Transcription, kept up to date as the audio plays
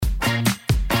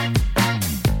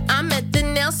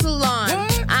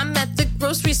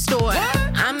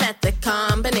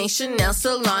combination nail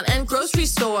salon and grocery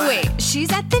store. Wait,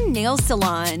 she's at the nail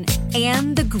salon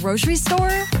and the grocery store?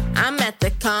 I'm at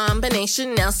the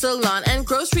combination nail salon and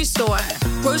grocery store.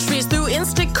 Groceries through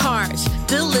Instacart,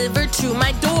 delivered to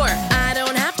my door. I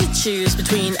don't have to choose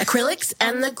between acrylics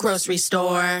and the grocery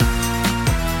store.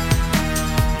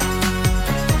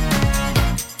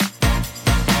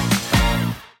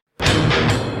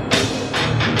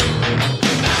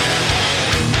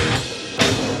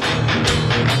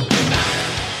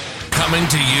 Coming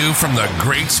to you from the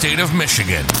great state of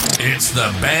Michigan, it's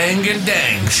the Bang and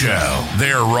Dang Show.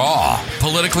 They're raw,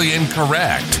 politically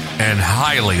incorrect, and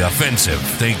highly offensive.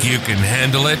 Think you can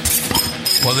handle it?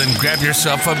 Well, then grab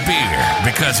yourself a beer,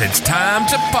 because it's time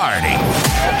to party.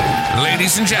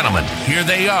 Ladies and gentlemen, here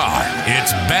they are.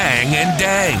 It's Bang and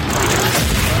Dang.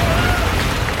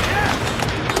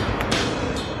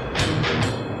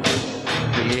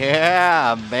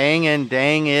 Yeah, Bang and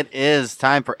Dang it is.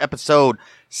 Time for episode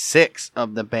 6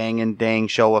 of the Bang and Dang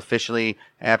Show officially.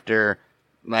 After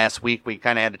last week, we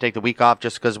kind of had to take the week off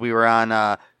just because we were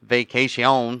on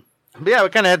vacation. But yeah, we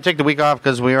kind of had to take the week off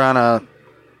because we were on a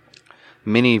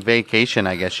mini vacation,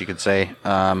 I guess you could say.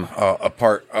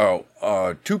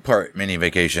 Two-part mini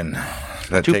vacation.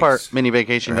 Two-part mini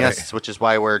vacation, right. Yes, which is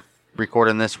why we're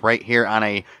recording this right here on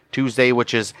a Tuesday,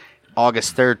 which is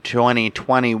August 3rd,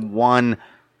 2021.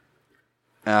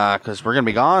 Because we're going to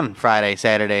be gone Friday,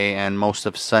 Saturday, and most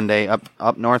of Sunday up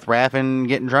north rapping,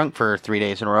 getting drunk for 3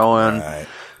 days in a row, and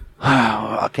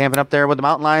camping up there with the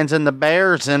mountain lions and the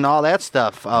bears and all that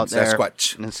stuff out there.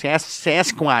 Sasquatch. In the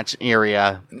Sasquatch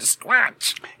area. In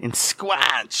Squatch. In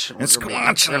Squatch. In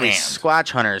Squatch We're gonna be land.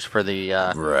 Squatch hunters for the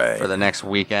for the next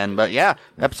weekend. But yeah,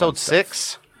 episode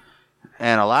 6.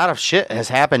 And a lot of shit has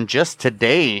happened just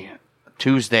today.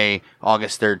 Tuesday,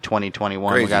 August 3rd,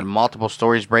 2021. Crazy. We got multiple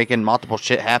stories breaking, multiple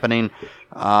shit happening.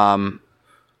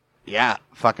 Yeah,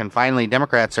 fucking finally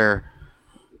Democrats are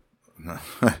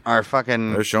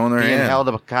fucking They're showing their being hand. held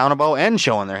accountable and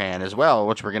showing their hand as well,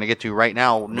 which we're going to get to right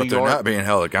now. New But they're York. not being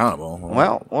held accountable.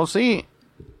 Well, we'll see.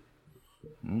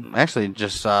 Actually,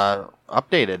 just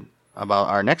updated about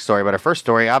our next story, but our first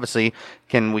story, obviously,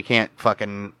 we can't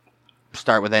fucking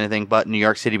start with anything but New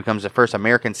York City becomes the first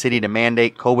American city to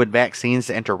mandate COVID vaccines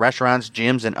to enter restaurants,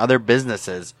 gyms, and other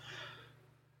businesses.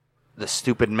 The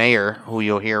stupid mayor, who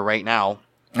you'll hear right now.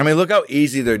 I mean, look how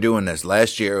easy they're doing this.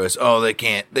 Last year it was, they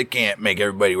can't make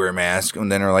everybody wear a mask.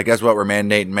 And then they're like, guess what? We're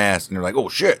mandating masks. And they're like, oh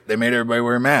shit, they made everybody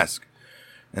wear a mask.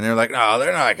 And they're like, no,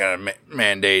 they're not going to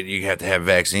mandate you have to have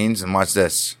vaccines. And watch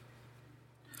this.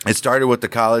 It started with the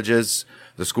colleges,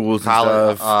 the schools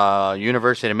and stuff.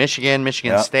 University of Michigan,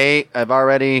 Michigan State have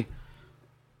already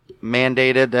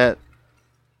mandated that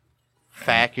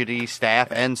faculty, staff,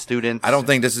 and students. I don't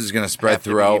think this is going to spread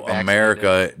throughout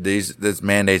America. These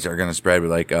mandates are going to spread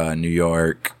with like New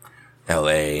York,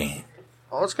 L.A.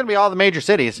 Well, it's going to be all the major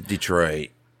cities. Detroit.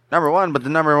 Number one, but the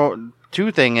number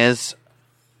 2 thing is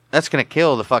that's going to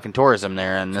kill the fucking tourism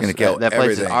there, and It's gonna kill that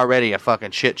place is everything. already a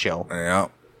fucking shit show. Yeah.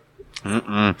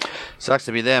 Sucks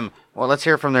to be them. Well, let's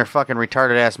hear from their fucking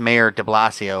retarded ass mayor de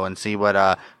Blasio and see what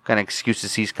kind of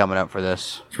excuses he's coming up for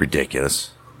this. It's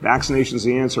ridiculous. Vaccination's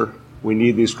the answer. We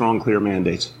need these strong, clear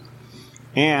mandates.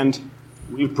 And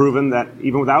we've proven that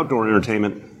even with outdoor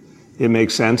entertainment, it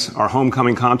makes sense. Our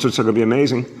homecoming concerts are going to be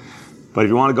amazing. But if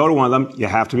you want to go to one of them, you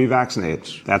have to be vaccinated.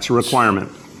 That's a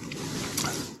requirement.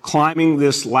 Climbing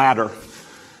this ladder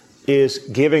is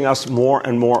giving us more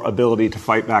and more ability to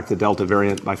fight back the Delta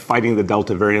variant. By fighting the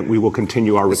Delta variant, we will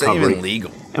continue our This ain't recovery. even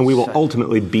legal. And we will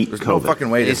ultimately beat There's COVID. no fucking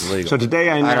way this is legal. So today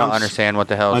I announced don't understand what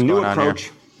the hell is a new going on here.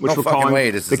 approach, which No we're fucking calling way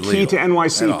this the is Key legal to at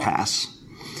NYC all. Pass.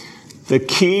 The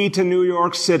key to New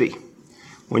York City.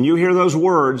 When you hear those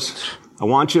words, I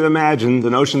want you to imagine the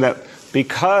notion that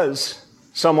because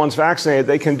someone's vaccinated,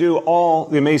 they can do all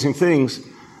the amazing things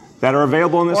that are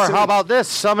available in this Or city. how about this?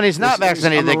 Somebody's not This is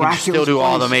vaccinated, a they can still do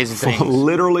all the miraculous amazing place, things.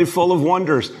 Literally full of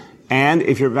wonders. And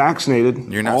if you're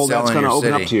vaccinated, You're not all that's selling going to your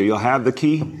open city. up to you. You'll have the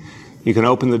key. You can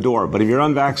open the door. But if you're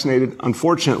unvaccinated,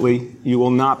 unfortunately, you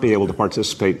will not be able to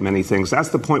participate in many things. That's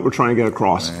the point we're trying to get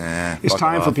across. It's fuck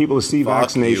time for off. people to see Fuck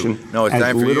vaccination you. No, it's as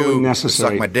time for literally you to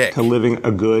necessary suck my dick. to living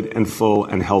a good and full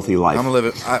and healthy life. I'm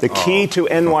living- the key to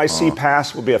NYC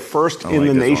Pass will be a first in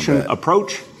the nation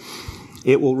approach.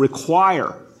 It will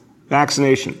require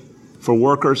vaccination for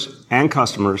workers and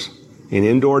customers in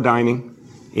indoor dining,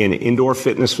 in indoor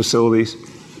fitness facilities,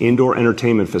 indoor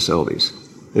entertainment facilities.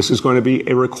 This is going to be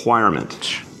a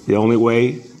requirement. The only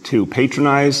way to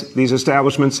patronize these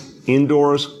establishments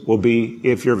indoors will be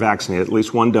if you're vaccinated, at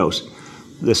least one dose.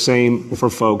 The same for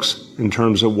folks in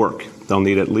terms of work. they'll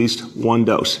need at least one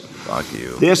dose. Fuck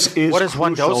you. This is What is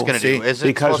one dose crucial going to do? Is it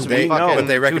because supposed to be we know fucking But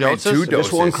they recommend 2 doses.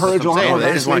 This will encourage all saying. our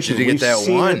They just want you to get that We've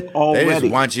seen one. it They just already.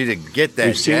 want you to get that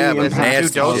We've seen jab. the That's impact. Two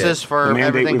nasty doses shit. for The mandate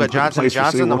everything we've but put in Johnson place for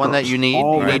Johnson, the city one that workers. you need. You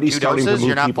Already need 2 starting to doses. move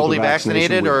You're not people to fully vaccination.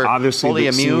 vaccinated We've or obviously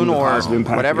fully seen immune the or positive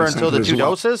impact whatever in until the centers 2 as well.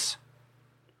 doses.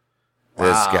 This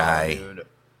Wow, guy. dude.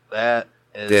 That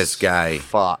is This guy.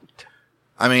 fucked.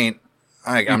 I mean,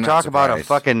 I'm You not talk about a surprised.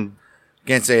 fucking.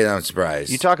 Can't say that I'm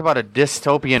surprised. You talk about a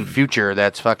dystopian future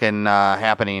that's fucking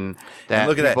happening. That And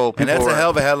look at people, that. And that's people a are- hell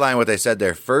of a headline what they said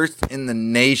there. First in the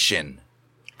nation.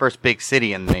 first big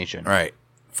city in the nation. Right.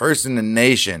 First in the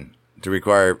nation to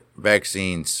require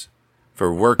vaccines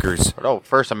for workers. Oh,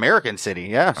 first American city.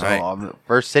 Yeah. So Right.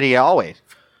 first city always.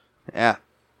 Yeah.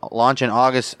 Launching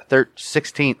August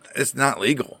 16th. It's not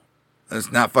legal.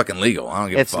 It's not fucking legal. I don't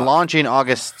give It's a fuck. launching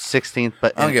August 16th,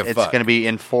 but I don't give a it's fuck. going to be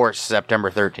enforced September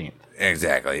 13th.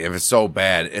 Exactly. If it's so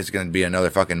bad, it's going to be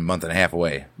another fucking month and a half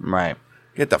away. Right.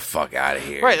 Get the fuck out of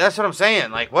here. Right, that's what I'm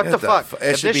saying. Like, what Get the the fuck? fu- it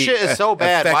If should this be shit is so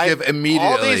bad, why effective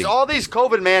immediately. all these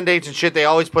COVID mandates and shit they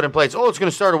always put in place? Oh, it's going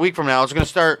to start a week from now. It's going to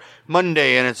start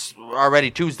Monday, and it's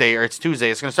already Tuesday, or it's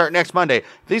Tuesday. It's going to start next Monday.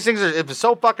 These things are, if it's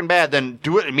so fucking bad, then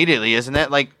do it immediately. Isn't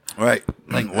that like Right.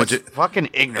 what's fucking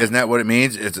ignorant? Isn't that what it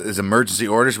means? It's emergency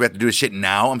orders. We have to do this shit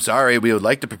now. I'm sorry. We would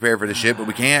like to prepare for this shit, but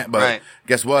we can't. But Right.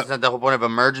 guess what? Isn't that the whole point of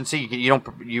emergency? You don't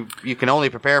you can only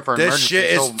prepare for an This emergency. shit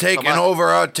is so taking much. over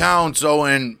our town. So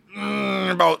in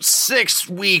about 6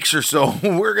 weeks or so,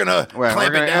 we're gonna Right,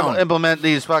 clamp we're it gonna down. implement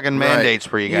these fucking mandates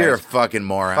for you guys. You're a fucking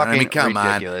moron. I mean, Fucking come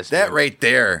ridiculous, on. That dude.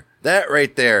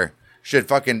 right there should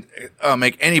fucking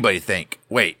make anybody think.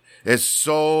 Wait, it's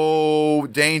so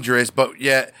dangerous, but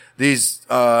yet these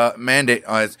mandate.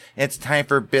 It's time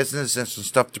for business and some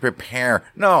stuff to prepare.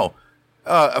 No,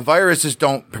 viruses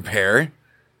don't prepare.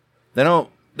 They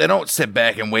don't sit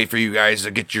back and wait for you guys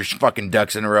to get your fucking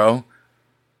ducks in a row.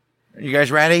 You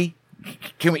guys ready?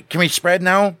 Can we spread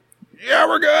now? Yeah,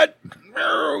 we're good.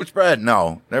 Spread.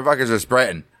 No, their fuckers are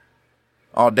spreading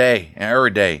all day and every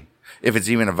day. If it's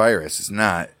even a virus, it's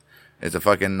not. It's a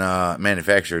fucking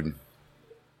manufactured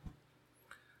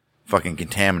fucking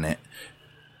contaminant.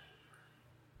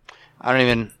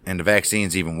 And the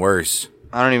vaccine's even worse.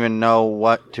 I don't even know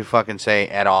what to fucking say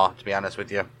at all, to be honest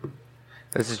with you.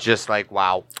 This is just like,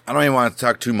 wow. I don't even want to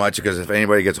talk too much because if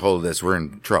anybody gets hold of this, we're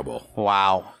in trouble.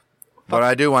 Wow. What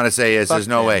I do want to say is there's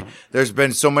no way. There's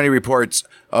been so many reports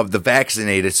of the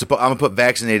vaccinated. I'm going to put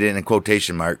vaccinated in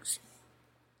quotation marks.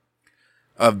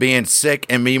 Of being sick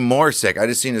and being more sick. I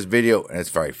just seen this video and it's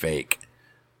probably fake.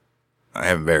 I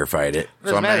haven't verified it.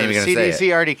 So I'm not even going to say CDC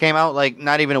it. already came out like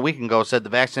not even a week ago, said the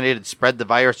vaccinated spread the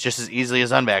virus just as easily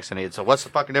as unvaccinated. So what's the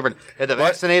fucking difference? If the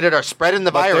vaccinated are spreading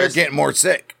the But virus. they're getting more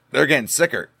sick. They're getting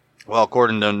sicker. Well,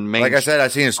 according to Like I said, I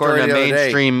seen a story according the to other day.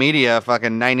 mainstream media,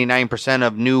 fucking 99%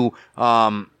 of new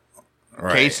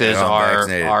Right, cases they're are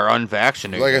unvaccinated.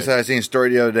 unvaccinated. Like I said, I seen a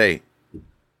story the other day.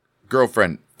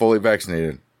 Girlfriend, fully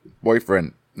vaccinated.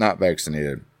 Boyfriend, not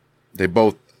vaccinated. They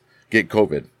both get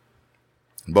COVID.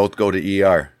 Both go to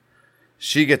ER.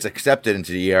 She gets accepted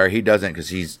into the ER. He doesn't because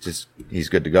he's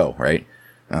good to go, right?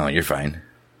 Oh, you're fine.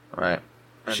 Right.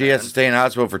 She has to stay in the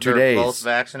hospital for 2 They're days. both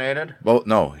vaccinated?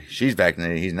 No, she's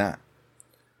vaccinated. He's not.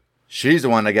 She's the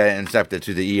one that got accepted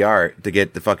to the ER to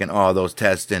get the fucking all those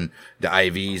tests and the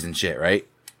IVs and shit, right?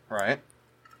 Right.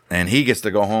 And he gets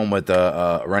to go home with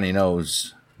a runny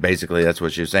nose. Basically, that's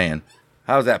what she was saying.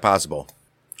 How is that possible?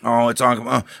 Oh, it's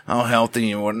on how healthy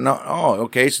you want. No, oh,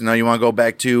 okay. So now you want to go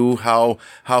back to how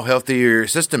healthy your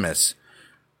system is.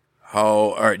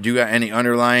 Do you got any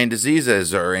underlying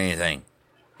diseases or anything?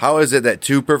 How is it that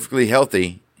two perfectly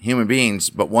healthy human beings,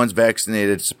 but one's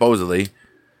vaccinated supposedly,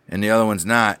 and the other one's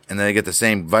not, and they get the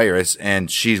same virus, and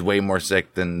she's way more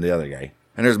sick than the other guy?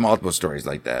 And there's multiple stories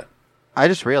like that. I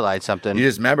just realized something. You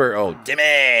just remember,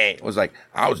 Timmy was like,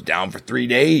 I was down for 3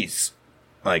 days.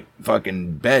 Like,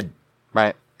 fucking bed.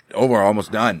 Right. Over,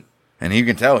 almost done. And you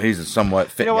can tell he's a somewhat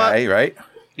fit guy, right?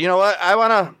 You know what? I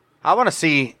wanna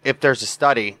see if there's a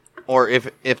study, or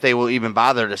if they will even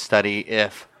bother to study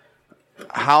if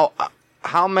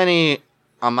how many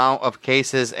amount of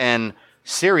cases and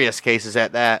serious cases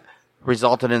at that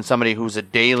resulted in somebody who's a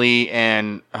daily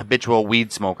and habitual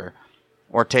weed smoker.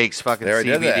 Or takes fucking They already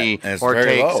did that, CBD, and it's or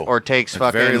very takes low. or takes It's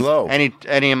fucking very low.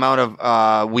 any amount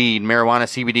of weed, marijuana,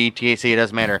 CBD, THC. It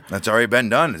doesn't matter. That's already been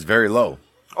done. It's very low.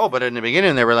 Oh, but in the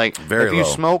beginning they were like, Very if you low.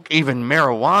 smoke even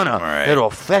marijuana, Right. it'll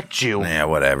affect you. Yeah,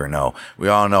 whatever. No. We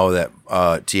all know that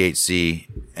THC,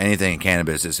 anything in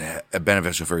cannabis, is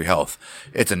beneficial for your health.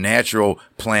 It's a natural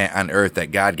plant on earth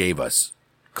that God gave us.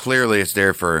 Clearly, it's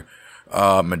there for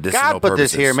medicinal God put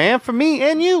purposes. this here, man, for me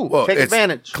and you. Well, Take it's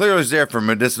advantage. Clearly, it's there for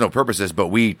medicinal purposes, but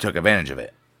we took advantage of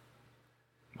it.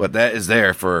 But that is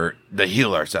there to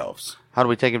heal ourselves. How do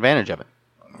we take advantage of it?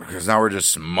 Because now we're just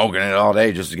smoking it all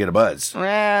day just to get a buzz.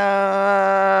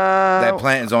 That That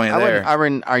plant is only there. I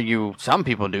wouldn't argue. Some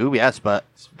people do, yes, but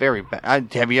it's very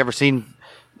bad. Have you ever seen?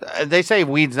 They say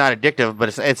weed's not addictive, but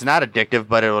it's not addictive.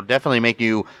 But it will definitely make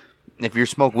you. If you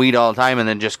smoke weed all the time and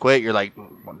then just quit, you're like,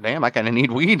 well, damn, I kind of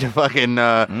need weed to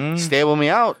fucking stable me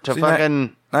out. To See,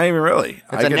 fucking. Not even really.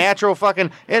 It's natural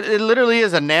fucking. It literally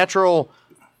is a natural.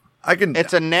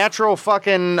 It's a natural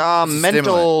fucking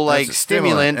mental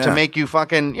stimulant to make you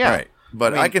fucking Right.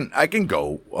 But I can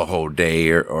go a whole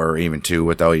day or even two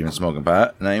without even smoking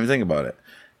pot and not even think about it.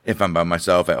 If I'm by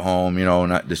myself at home,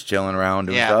 not just chilling around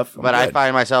doing stuff. But I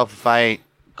find myself if I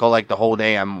go like the whole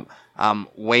day, I'm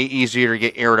way easier to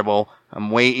get irritable. I'm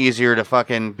way easier to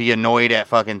fucking be annoyed at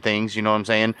fucking things. You know what I'm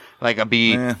saying? Like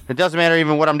it doesn't matter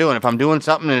even what I'm doing. If I'm doing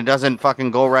something and it doesn't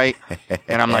fucking go right,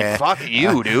 and I'm like, fuck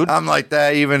you, dude. I'm like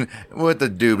that even with the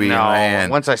doobie in my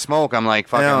hand. Once I smoke, I'm like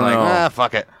fucking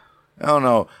fuck it. I don't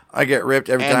know. I get ripped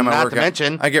every time I work.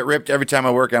 I get ripped every time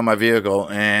I work on my vehicle,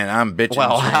 and I'm bitching.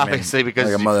 Well, obviously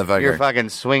because like a motherfucker. You're fucking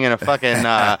swinging a fucking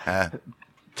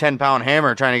 10-pound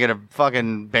hammer trying to get a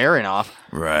fucking bearing off.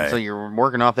 Right. So you're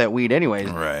working off that weed anyways.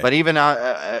 Right. But even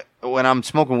when I'm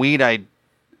smoking weed,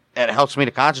 it helps me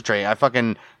to concentrate.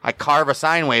 I carve a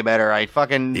sign way better. I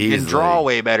fucking can draw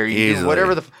way better. You do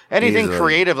whatever anything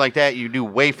creative like that, you do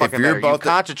way fucking better. You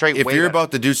concentrate way better. If you're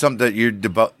about to do something that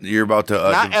you're about to...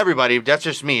 Not everybody. That's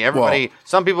just me. Everybody...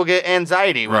 some people get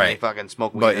anxiety when they fucking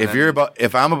smoke weed. But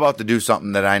if I'm about to do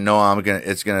something that I know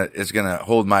it's gonna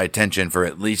hold my attention for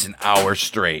at least an hour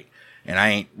straight, and I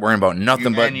ain't worrying about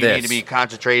nothing but you this. need to be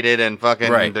concentrated and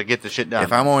fucking to get the shit done.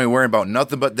 If I'm only worrying about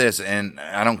nothing but this, and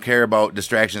I don't care about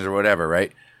distractions or whatever,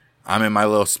 right? I'm in my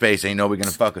little space. Ain't nobody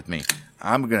gonna fuck with me.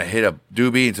 I'm gonna hit a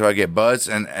doobie until I get buzzed,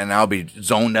 and I'll be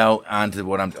zoned out onto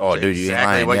what I'm. Oh, dude, you ain't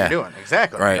lying. What you're doing.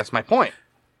 Exactly. Right. That's my point.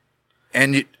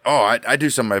 And I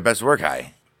do some of my best work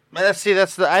high. I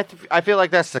feel like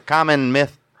that's the common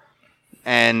myth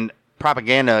and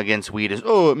propaganda against weed is,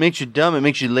 it makes you dumb, it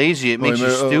makes you lazy, it makes you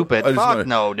stupid. Fuck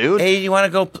no, dude. Hey,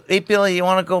 Billy, you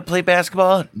want to go play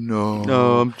basketball? No,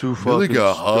 I'm too Billy fucking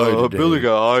got high today. Billy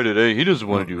got high today. He doesn't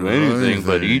want to do anything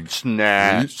but eat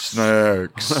snacks. No,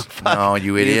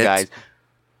 you idiot. You guys.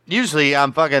 Usually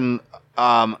I'm fucking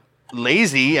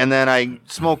lazy, and then I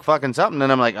smoke fucking something,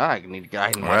 and I'm like, I want to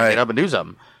get up and do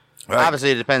something. Right.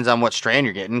 Obviously, it depends on what strain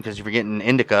you're getting, because if you're getting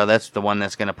indica, that's the one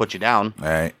that's going to put you down. All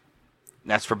right.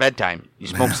 That's for bedtime. You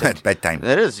smoke bedtime.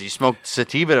 It is. You smoke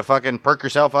sativa to fucking perk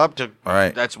yourself up.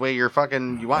 That's where you're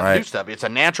fucking. You want to do stuff. It's a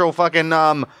natural fucking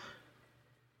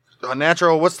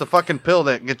what's the fucking pill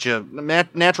that gets you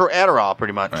natural Adderall,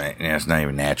 pretty much. Right. Yeah, it's not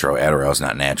even natural. Adderall's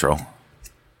not natural.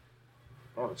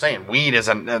 Well, I'm saying weed is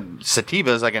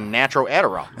sativa is like a natural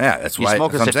Adderall. Yeah, that's why. You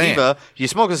smoke a sativa. You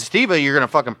smoke a sativa, you're gonna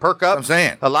fucking perk up. I'm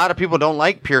saying. A lot of people don't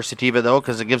like pure sativa though,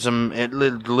 because it gives them. It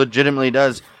legitimately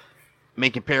does.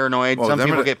 Make you paranoid. Some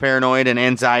people get paranoid and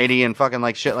anxiety and fucking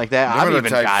like shit like that. I've even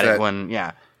got it when,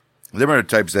 Them are the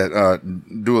types that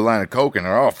do a line of coke and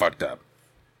are all fucked up.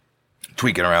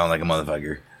 Tweaking around like a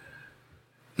motherfucker.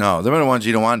 No, them are the ones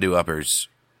you don't want to do uppers.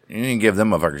 You didn't give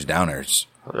them motherfuckers downers.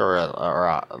 Or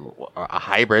a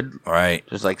hybrid. Right.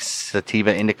 Just like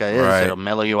sativa indica is. Right. It'll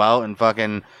mellow you out and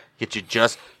fucking get you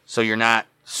just so you're not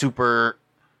super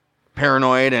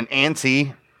paranoid and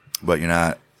antsy. But you're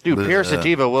not. Dude, pure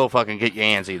sativa will fucking get you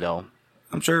antsy, though.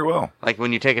 I'm sure it will. Like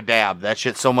when you take a dab, that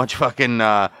shit's so much fucking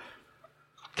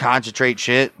concentrate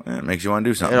shit. Yeah, it makes you want to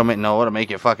do something. It'll make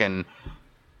you fucking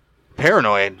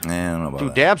paranoid. Yeah, I don't know about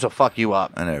Dude, dabs will fuck you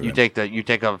up. I never. You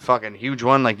take a fucking huge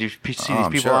one, like you see these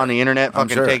people on the internet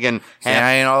fucking taking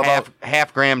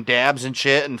half gram dabs and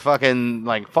shit, and fucking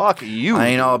like fuck you. I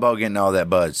ain't all about getting all that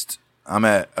buzzed. I'm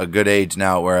at a good age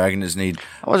now where I can just need.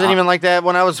 I wasn't even like that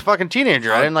when I was a fucking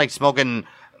teenager. I didn't like smoking.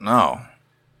 No,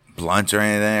 blunts or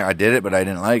anything. I did it, but I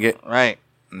didn't like it. Right.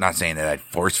 I'm not saying that I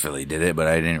forcefully did it, but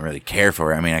I didn't really care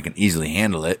for it. I mean, I can easily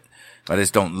handle it, but I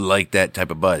just don't like that type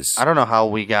of buzz. I don't know how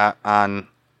we got on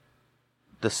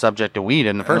the subject of weed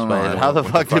in the first place. How the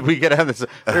fuck did we get on this?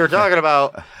 We were talking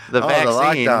about the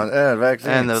vaccine, the vaccines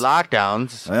and the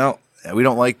lockdowns. Well, we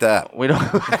don't like that. We don't.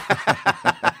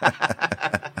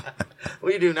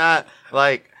 We do not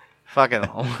like Fucking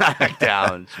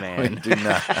lockdowns, We man. do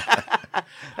not.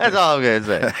 That's all I'm gonna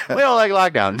say. We don't like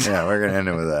lockdowns. Yeah, we're gonna end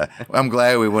it with that. I'm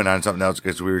glad we went on something else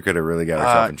because we could have really got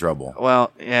ourselves in trouble.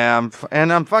 Well, yeah, I'm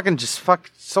fucking just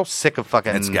so sick of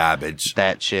fucking It's garbage.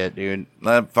 that shit, dude.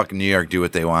 Let fucking New York do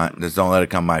what they want. Just don't let it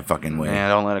come my fucking way. Yeah,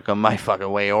 don't let it come my fucking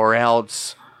way, or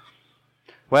else.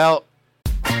 Well,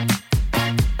 I'm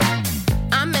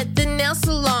at the nail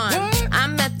salon.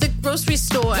 I'm at the grocery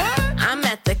store. I'm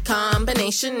at the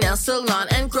combination nail salon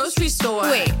and grocery store.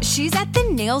 Wait, she's at the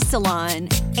nail salon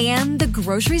and the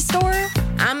grocery store?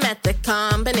 I'm at the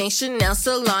combination nail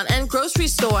salon and grocery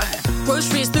store.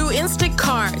 Groceries through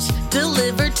Instacart,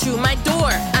 delivered to my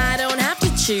door. I don't have to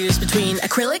choose between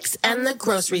acrylics and the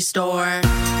grocery store.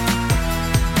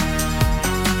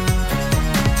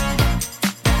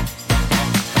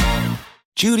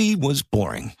 Judy was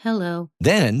boring. Hello.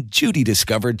 Then Judy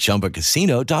discovered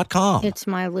ChumbaCasino.com. It's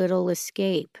my little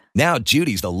escape. Now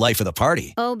Judy's the life of the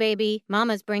party. Oh, baby,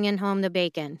 mama's bringing home the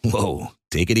bacon. Whoa,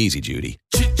 take it easy, Judy.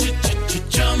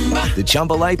 The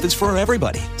Chumba life is for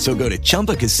everybody. So go to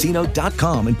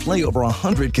ChumbaCasino.com and play over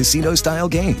 100 casino-style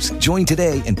games. Join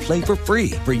today and play for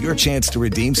free for your chance to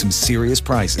redeem some serious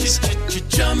prizes.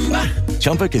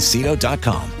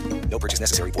 ChumbaCasino.com. No purchase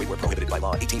necessary. Void where prohibited by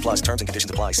law. 18 plus terms and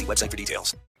conditions apply. See website for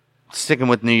details. sticking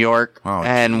with New York, Oh,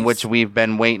 and geez. which we've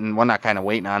been waiting, well, not kind of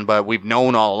waiting on, but we've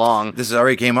known all along. This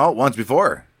already came out once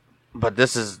before. But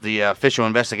this is the official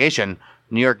investigation.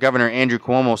 New York Governor Andrew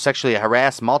Cuomo sexually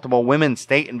harassed multiple women.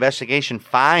 State investigation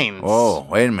finds. Oh,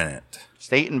 wait a minute.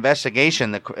 State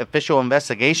investigation. The official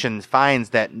investigation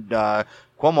finds that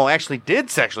Cuomo actually did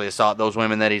sexually assault those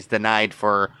women that he's denied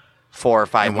for 4 or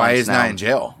 5 And months why is now. not in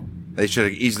jail? They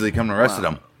should have easily come and arrested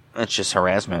him. It's just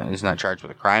harassment. He's not charged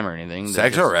with a crime or anything.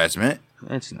 Sexual harassment.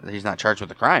 He's not charged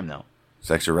with a crime, though.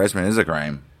 Sexual harassment is a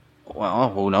crime. Well,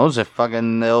 who knows if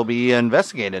fucking they'll be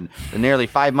investigated. The nearly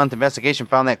 5-month investigation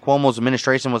found that Cuomo's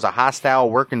administration was a hostile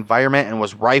work environment and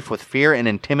was rife with fear and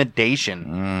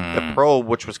intimidation. The probe,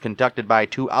 which was conducted by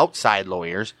 2 outside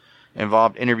lawyers,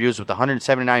 involved interviews with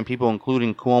 179 people,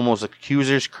 including Cuomo's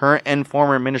accusers, current and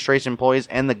former administration employees,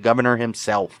 and the governor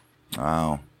himself.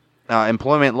 Wow.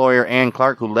 Employment lawyer Ann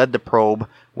Clark, who led the probe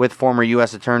with former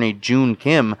U.S. Attorney June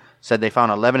Kim, said they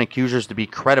found 11 accusers to be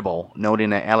credible,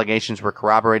 noting that allegations were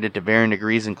corroborated to varying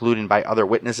degrees, including by other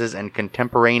witnesses and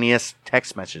contemporaneous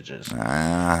text messages.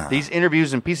 These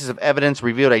interviews and pieces of evidence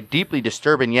revealed a deeply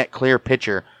disturbing yet clear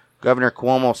picture. Governor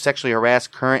Cuomo sexually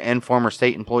harassed current and former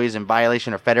state employees in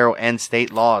violation of federal and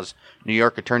state laws. New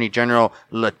York Attorney General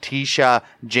Letitia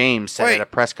James said at a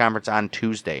press conference on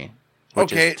Tuesday.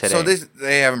 Okay, so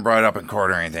they haven't brought it up in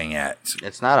court or anything yet.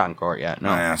 It's not on court yet, no.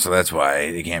 Yeah, so that's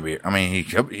why he can't be. I mean,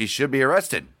 he should be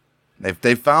arrested.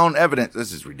 They found evidence.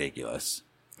 This is ridiculous.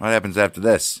 What happens after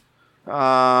this?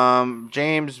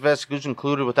 James' investigation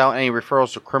concluded without any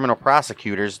referrals to criminal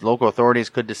prosecutors. Local authorities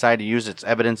could decide to use its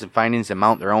evidence and findings to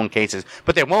mount their own cases.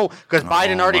 But they won't, because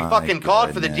Biden already fucking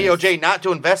called for the DOJ not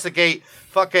to investigate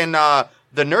fucking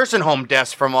the nursing home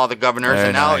deaths from all the governors,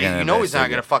 and now you know he's not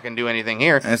going to fucking do anything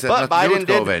here. But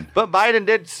Biden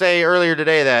did say earlier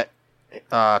today that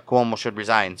Cuomo should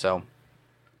resign. So,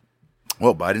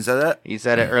 well, Biden said that. He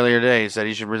said it earlier today. He said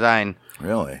he should resign.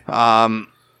 Really?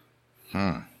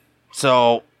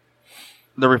 So,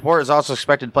 the report is also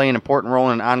expected to play an important role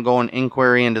in an ongoing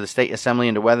inquiry into the state assembly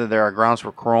into whether there are grounds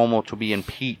for Cuomo to be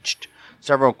impeached.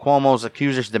 Several Cuomo's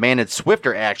accusers demanded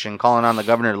swifter action, calling on the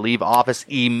governor to leave office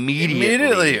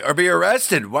immediately or be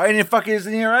arrested. Why in the fuck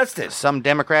isn't he arrested? Some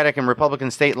Democratic and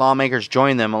Republican state lawmakers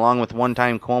joined them, along with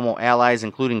one-time Cuomo allies,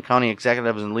 including county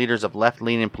executives and leaders of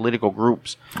left-leaning political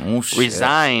groups. Oh, shit.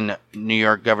 Resign, New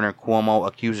York Governor Cuomo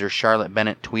accuser Charlotte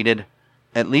Bennett tweeted.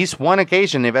 At least one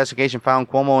occasion, the investigation found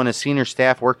Cuomo and his senior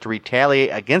staff worked to retaliate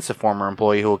against a former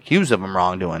employee who accused him of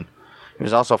wrongdoing. He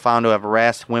was also found to have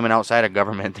harassed women outside of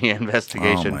government, the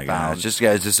investigation found. God. This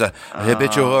guy's just a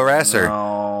habitual harasser.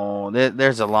 No,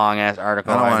 there's a long-ass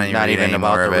article I'm not even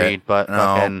about to read, but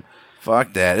fucking...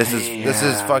 Fuck that. This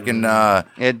is fucking...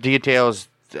 It details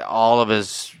all of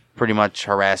his pretty much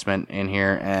harassment in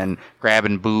here, and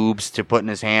grabbing boobs to putting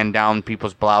his hand down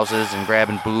people's blouses, and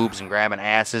grabbing boobs and grabbing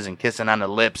asses and kissing on the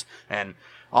lips, and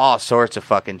all sorts of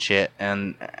fucking shit.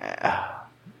 And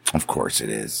of course it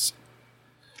is.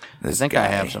 I think I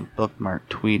have some bookmarked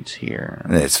tweets here.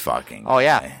 This fucking guy. Oh,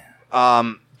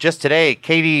 yeah. Just today,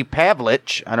 Katie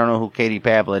Pavlich, I don't know who Katie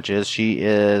Pavlich is. She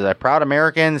is a proud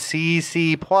American,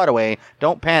 CC Ploutaway.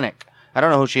 Don't panic. I don't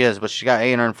know who she is, but she got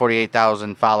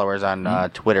 848,000 followers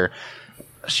on Twitter.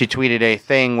 She tweeted a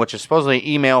thing, which is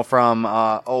supposedly email from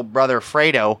old brother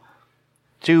Fredo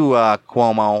to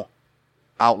Cuomo,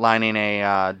 outlining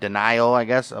a denial, I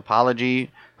guess, apology.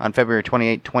 on February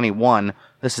 28, 21.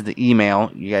 This is the email.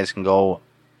 You guys can go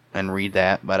and read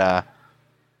that. But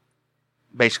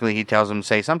basically, he tells them,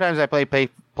 say, sometimes I play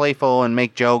playful and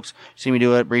make jokes. See me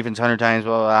do it, briefings 100 times.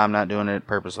 Well, I'm not doing it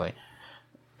purposely.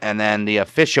 And then the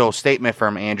official statement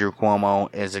from Andrew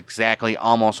Cuomo is exactly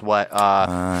almost what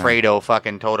Fredo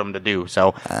fucking told him to do.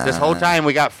 So this whole time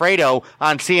we got Fredo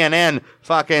on CNN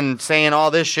fucking saying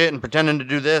all this shit and pretending to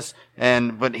do this.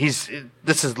 But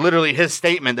this is literally his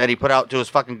statement that he put out to his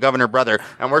fucking governor brother.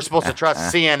 And we're supposed to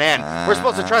trust CNN. We're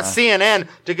supposed to trust CNN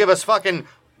to give us fucking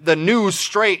the news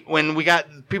straight when we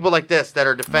got people like this that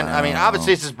are defending. I mean,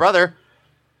 obviously it's his brother.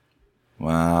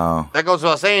 Wow. That goes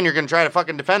without saying you're going to try to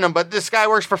fucking defend him, but this guy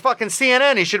works for fucking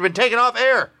CNN. He should have been taken off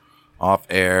air. Off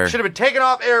air. Should have been taken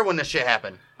off air when this shit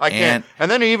happened. I can't.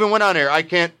 And then he even went on air. I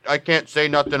can't say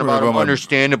nothing about him,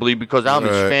 understandably, because I'm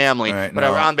his family. Right, but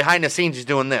on behind the scenes, he's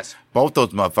doing this. Both those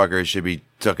motherfuckers should be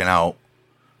taken out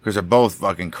because they're both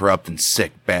fucking corrupt and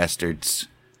sick bastards.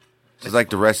 It's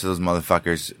like the rest of those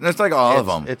motherfuckers. It's like all of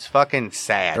them. It's fucking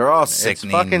sad. They're all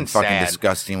sickening and fucking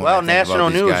disgusting. Well,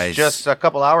 national news just a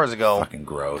couple hours ago. Fucking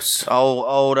gross.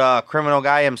 Old criminal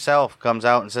guy himself comes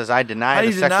out and says, I deny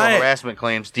the sexual harassment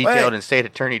claims detailed in State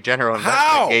Attorney General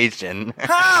investigation.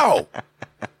 How?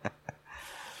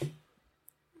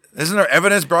 Isn't there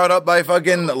evidence brought up by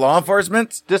fucking law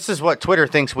enforcement? This is what Twitter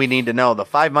thinks we need to know. The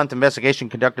 5-month investigation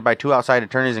conducted by 2 outside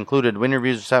attorneys included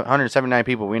interviews of 179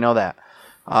 people. We know that.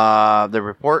 The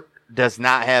report does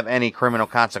not have any criminal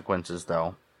consequences,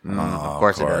 though. Of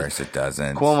course it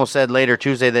doesn't. Cuomo said later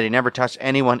Tuesday that he never touched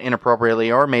anyone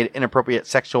inappropriately or made inappropriate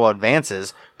sexual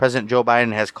advances. President Joe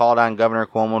Biden has called on Governor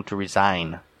Cuomo to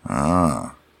resign.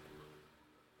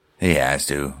 He has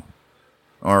to.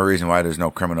 Or a reason why there's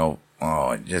no criminal.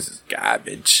 Oh, it just is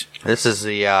garbage. This is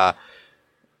the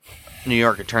New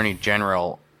York Attorney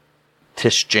General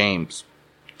Tish James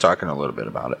talking a little bit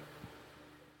about it.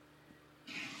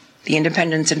 The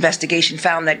Independence investigation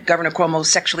found that Governor Cuomo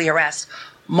sexually harassed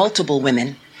multiple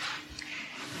women,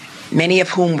 many of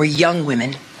whom were young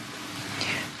women,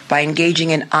 by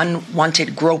engaging in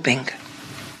unwanted groping,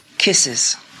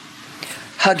 kisses,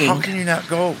 hugging, how can you not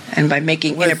go and by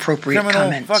making inappropriate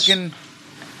comments.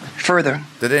 Further,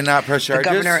 did they not press charges?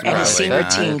 The governor and his senior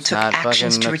team took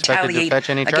actions to retaliate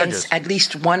against at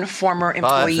least one former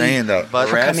employee for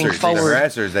coming forward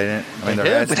harassers, they didn't. I mean,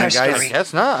 with her story.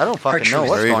 That's not. I don't fucking know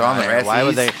what's going on there. Why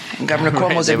would they? Governor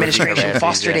Cuomo's administration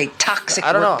fostered a toxic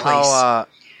workplace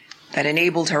that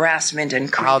enabled harassment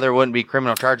and how there wouldn't be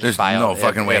criminal charges filed. There's no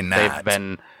fucking way not.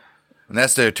 And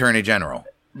that's the Attorney General.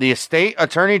 The state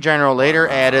attorney general later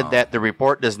added that the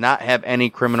report does not have any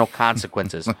criminal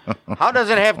consequences. How does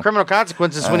it have criminal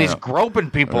consequences when he's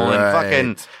groping people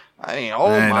and fucking... I mean,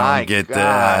 my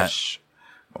gosh.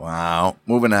 That. Wow.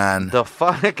 Moving on. The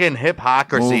fucking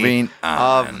hypocrisy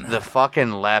of the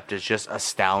fucking left is just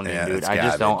astounding, dude. I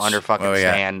just don't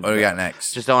understand. What do we got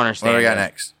next? Just don't understand. What do we got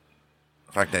next?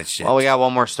 Fuck that shit. Well, we got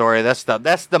one more story. That's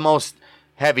the most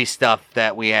heavy stuff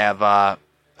that we have...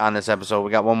 on this episode.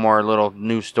 We got one more little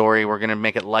news story. We're going to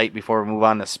make it light before we move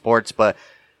on to sports, but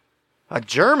a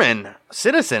German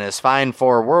citizen is fined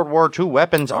for World War II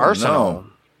weapons arsenal.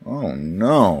 Oh,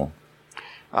 no.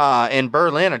 In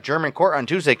Berlin, a German court on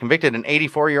Tuesday convicted an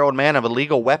 84-year-old man of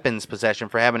illegal weapons possession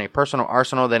for having a personal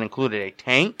arsenal that included a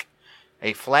tank,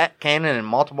 a flat cannon, and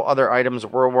multiple other items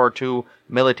of World War II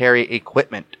military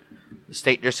equipment. The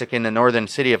state district in the northern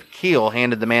city of Kiel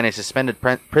handed the man a suspended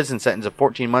prison sentence of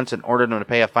 14 months and ordered him to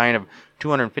pay a fine of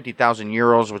 250,000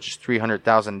 euros, which is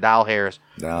 300,000 doll hairs.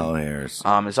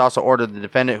 It's also ordered the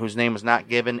defendant, whose name was not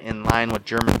given, in line with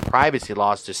German privacy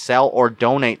laws, to sell or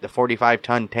donate the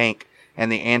 45-ton tank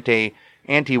and the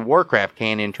anti-warcraft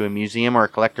cannon to a museum or a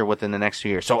collector within the next 2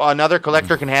 years. So another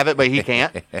collector can have it, but he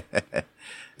can't?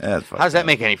 How does that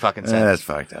make any fucking sense? That's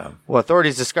fucked up. Well,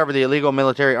 authorities discovered the illegal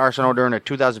military arsenal during a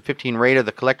 2015 raid of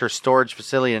the collector's storage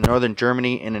facility in northern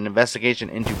Germany in an investigation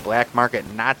into black market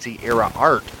Nazi-era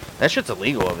art. That shit's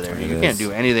illegal over there. You can't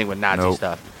do anything with Nazi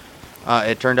stuff.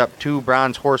 It turned up 2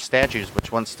 bronze horse statues,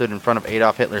 which once stood in front of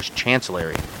Adolf Hitler's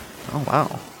chancellery. Oh,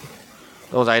 wow.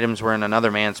 Those items were in another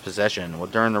man's possession. Well,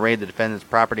 during the raid, the defendant's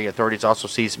property, authorities also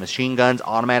seized machine guns,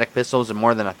 automatic pistols, and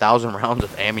more than 1,000 rounds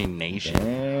of ammunition.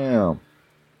 Damn.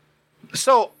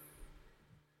 So,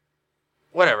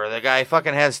 whatever. The guy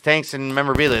fucking has tanks and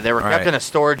memorabilia. They were kept in a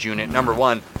storage unit, number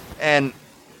one.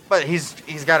 But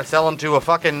he's got to sell them to a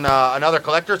fucking another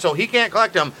collector, so he can't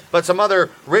collect them, but some other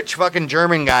rich fucking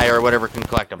German guy or whatever can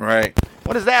collect them. Right.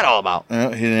 What is that all about?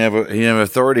 Well, he didn't have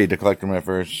authority to collect them at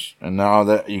first, and now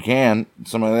that you can,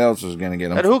 somebody else is going to get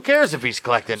them. And who cares if he's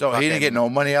collecting? So he didn't get no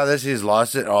money out of this. He's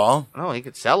lost it all. No, he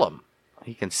could sell them.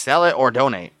 He can sell it or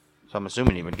donate. So I'm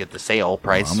assuming he would get the sale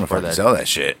price I'm gonna for fucking that. sell that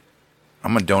shit.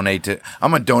 I'm gonna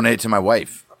donate to my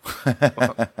wife.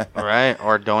 Right?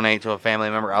 Or donate to a family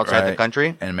member outside the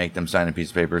country. And make them sign a piece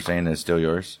of paper saying it's still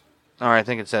yours. All right, I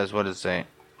think it says, what does it say?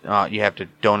 You have to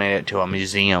donate it to a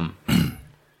museum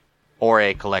or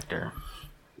a collector.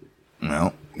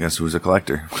 Well, guess who's a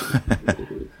collector?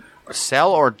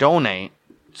 Sell or donate.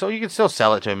 So you can still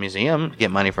sell it to a museum, get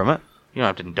money from it. You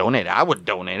don't have to donate it. I would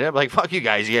donate it. I'm like, fuck you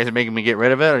guys. You guys are making me get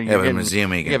rid of it. Or Yeah, but the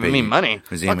museum ain't gonna giving pay me you. money.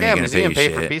 Museum Fuck ain't yeah, gonna museum pay you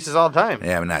pay for shit. pieces all the time.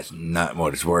 Yeah, but that's not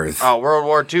what it's worth. Oh, World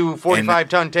War II,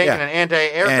 45-ton tank yeah. and an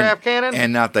anti-aircraft cannon?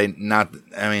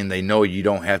 And they know you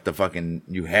don't have to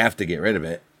you have to get rid of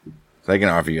it. So they can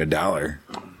offer you $1.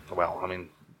 Well, I mean,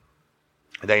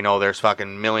 they know there's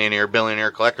fucking millionaire,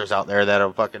 billionaire collectors out there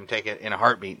that'll fucking take it in a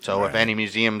heartbeat. So if any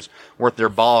museum's worth their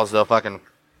balls, they'll fucking,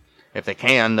 if they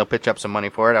can, they'll pitch up some money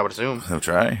for it, I would assume. They'll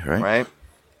try, right? Right?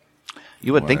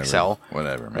 You would think so.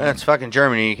 Whatever, man. That's fucking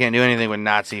Germany. You can't do anything with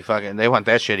Nazi fucking. They want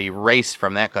that shit erased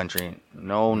from that country.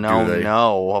 No.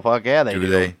 Well, fuck yeah, they do.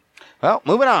 they? Well,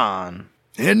 moving on.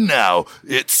 And now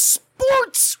it's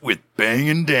sports with Bang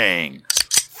and Dang.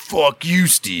 Fuck you,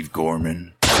 Steve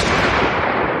Gorman.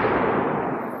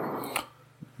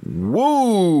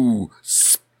 Whoa,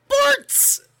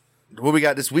 sports. What we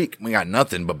got this week? We got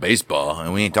nothing but baseball,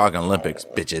 and we ain't talking Olympics,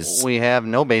 bitches. We have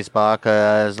no baseball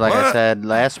because, like I What? said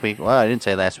last week, well, I didn't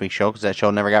say last week's show because that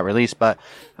show never got released, but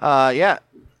yeah,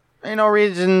 ain't no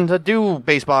reason to do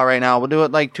baseball right now. We'll do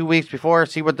it like 2 weeks before,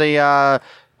 see what the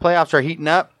playoffs are heating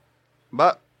up.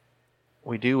 But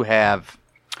we do have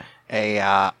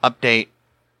a update.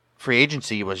 Free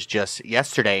agency was just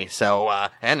yesterday, so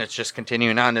and it's just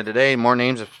continuing on to today. More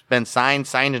names have been signed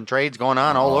and trades going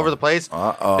on all over the place.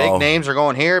 Big names are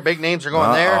going here, big names are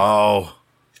going there. Oh,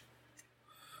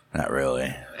 not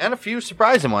really. And a few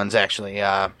surprising ones, actually.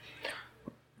 We'll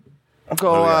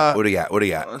go. What do you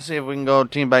got? Let's see if we can go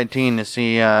team by team to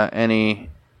see any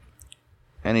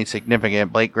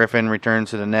significant. Blake Griffin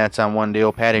returns to the Nets on one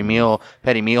deal. Patty Mills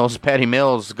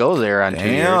goes there on 2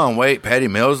 years. Damn, wait, Patty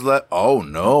Mills left. Oh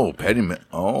no, Patty Mills.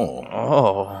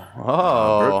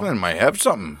 Brooklyn might have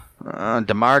something.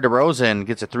 DeMar DeRozan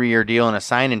gets a 3-year deal and a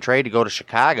sign and trade to go to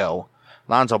Chicago.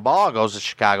 Lonzo Ball goes to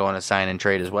Chicago on a sign and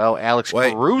trade as well.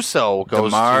 Caruso goes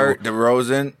DeMar to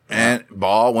DeRozan and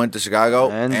Ball went to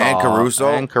Chicago and Caruso.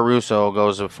 And Caruso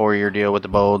goes to a 4-year deal with the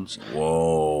Bolts.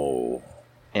 Whoa.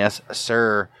 Yes,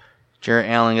 sir. Jarrett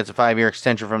Allen gets a 5-year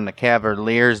extension from the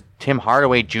Cavaliers. Tim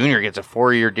Hardaway Jr. gets a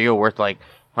 4-year deal worth like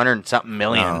 $100-something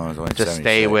million to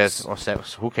stay with. Well,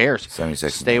 who cares?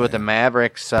 76 stay with the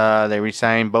Mavericks. They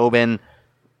re-signed Boban,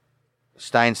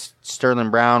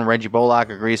 Sterling Brown. Reggie Bullock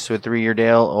agrees to a 3-year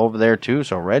deal over there too.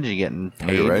 So Reggie getting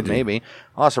paid, maybe.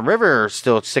 Also, River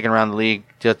still sticking around the league.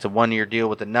 Gets a 1-year deal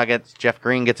with the Nuggets. Jeff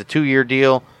Green gets a 2-year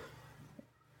deal.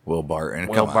 Will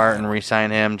Barton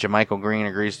re-signed him. JaMychal Green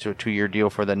agrees to a 2-year deal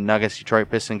for the Nuggets.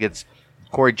 Detroit Pistons gets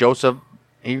Corey Joseph.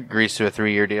 He agrees to a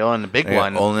 3-year deal. And the big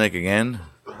one, Olynyk again.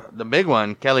 The big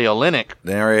one, Kelly Olynyk.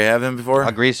 They already have him before.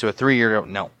 Agrees to a 3-year deal.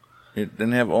 No, you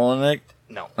didn't have Olynyk.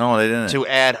 No, they didn't. To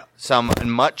add some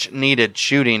much-needed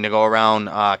shooting to go around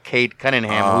Cade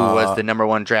Cunningham, who was the number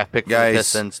 1 draft pick for the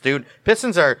Pistons. Dude,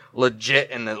 Pistons are legit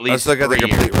in at least. Let's look at the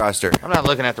complete roster. I'm not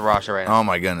looking at the roster right now. Oh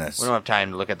my goodness, we don't have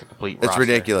time to look at the complete roster. It's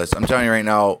ridiculous. I'm telling you right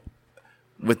now.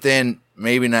 Within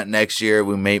maybe not next year,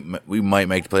 we might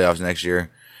make the playoffs next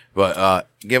year, but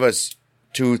give us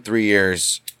 2-3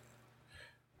 years,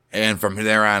 and from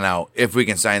there on out, if we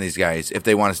can sign these guys, if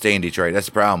they want to stay in Detroit, that's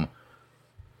the problem.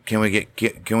 Can we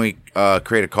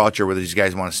create a culture where these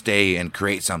guys want to stay and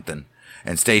create something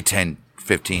and stay 10,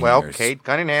 15 years? Well, Cade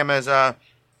Cunningham has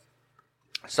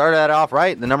started that off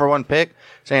right, the number 1 pick,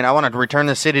 saying, I want to return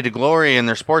the city to glory, and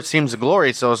their sports teams to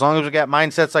glory. So as long as we got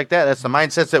mindsets like that, that's the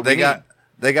mindsets that we need.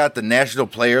 They got the National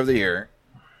Player of the Year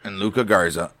in Luka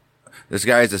Garza. This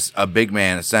guy is a big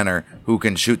man, a center, who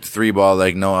can shoot the 3-ball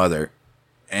like no other.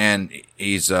 And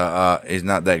he's not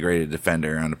that great a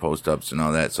defender on the post-ups and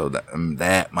all that, so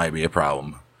that might be a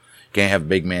problem. Can't have a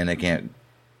big man that can't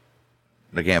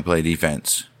play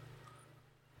defense.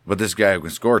 But this guy can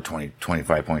score 20,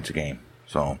 25 points a game.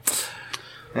 So,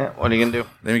 yeah, what are you going to do?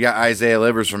 Then we got Isaiah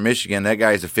Livers from Michigan. That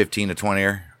guy's a 15 to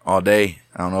 20er all day.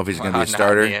 I don't know if he's going to be a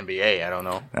starter. Not in the NBA, I don't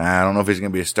know. I don't know if he's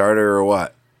going to be a starter or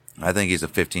what. I think he's a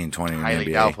 15, 20 in the NBA.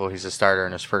 Highly doubtful he's a starter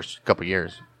in his first couple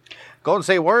years. Golden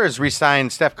State Warriors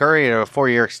re-signed Steph Curry to a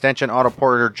 4-year extension. Otto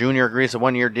Porter Jr. agrees to a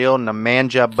 1-year deal.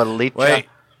 Nemanja Bjelica. Wait,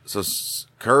 so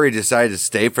Curry decided to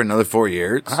stay for another 4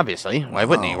 years? Obviously. Why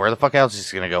wouldn't he? Where the fuck else is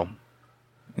he going to go?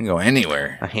 He can go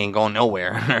anywhere. He ain't going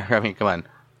nowhere. I mean, come on.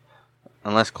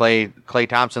 Unless Klay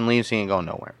Thompson leaves, he ain't going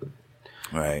nowhere.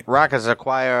 Right. Rockets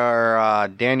acquire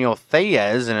Daniel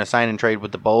Thayez in a sign and trade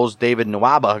with the Bulls. David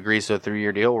Nwaba agrees to a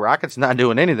 3-year deal. Rockets not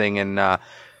doing anything in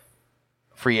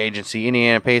free agency.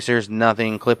 Indiana Pacers,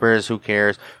 nothing. Clippers, who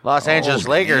cares? Los Angeles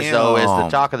Lakers, though, is the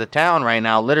talk of the town right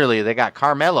now. Literally, they got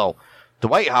Carmelo,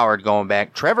 Dwight Howard going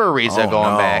back, Trevor Ariza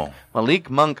going back. Malik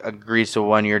Monk agrees to a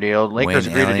 1-year deal. Lakers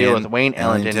agree to deal with Wayne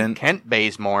Ellington, Kent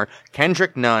Bazemore,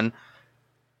 Kendrick Nunn,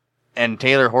 and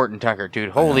Taylor Horton Tucker.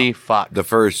 Dude, holy fuck. The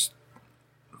first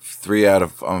 4 out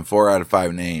of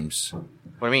 5 names.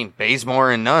 What do you mean?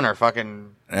 Bazemore and Nunn are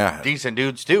fucking decent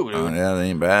dudes too, dude. Oh, yeah, they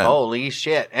ain't bad. Holy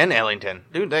shit. And Ellington.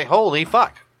 Dude, holy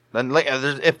fuck. Then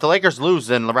if the Lakers lose,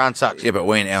 then LeBron sucks. Yeah, but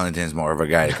Wayne Ellington's more of a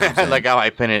guy that comes in. Like how I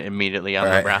pin it immediately on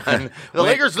LeBron. The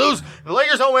Lakers lose. The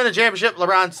Lakers don't win the championship.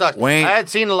 LeBron sucks. I had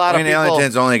seen a lot of people. Wayne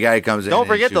Ellington's the only guy who comes in. Don't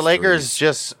forget the Lakers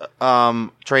just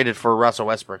traded for Russell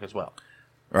Westbrook as well.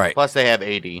 Right. Plus they have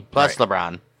AD. Plus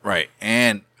LeBron. Right.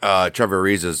 And Trevor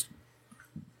Ariza's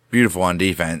beautiful on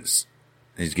defense.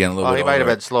 He's getting a little bit he older. might have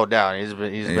been slowed down. He's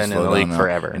been in the league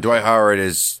forever. And Dwight Howard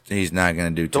he's not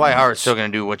going to do too Dwight much. Howard's still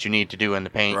going to do what you need to do in the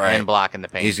paint and block in the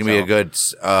paint. He's going to be a good...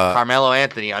 Carmelo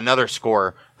Anthony, another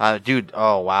scorer. Dude,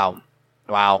 oh, wow.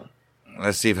 Wow.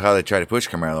 Let's see how they try to push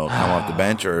Carmelo. Come off the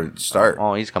bench or start.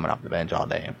 Oh, he's coming off the bench all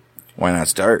day. Why not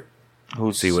start?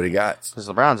 See what he got. Because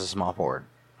LeBron's a small forward.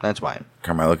 That's why.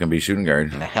 Carmelo can be shooting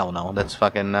guard. Hell no. That's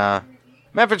fucking...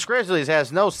 Memphis Grizzlies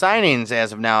has no signings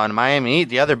as of now in Miami Heat.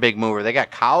 The other big mover, they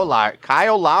got Kyle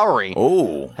Lowry.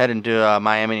 Heading to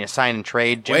Miami in a sign and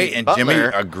trade. Jimmy Butler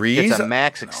Jimmy agrees? gets a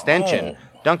max extension.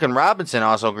 Duncan Robinson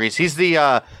also agrees. He's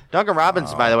the Duncan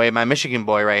Robinson, by the way, my Michigan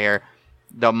boy right here.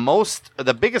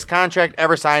 The biggest contract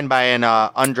ever signed by an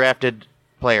undrafted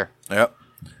player. Yep.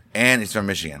 And he's from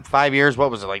Michigan. 5 years.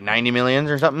 What was it, like 90 million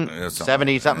or something?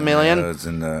 70-something million? It was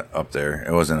up there.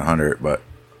 It wasn't 100, but...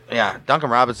 Yeah, Duncan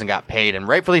Robinson got paid, and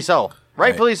rightfully so.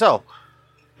 Rightfully so.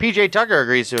 P.J. Tucker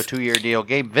agrees to a 2-year deal.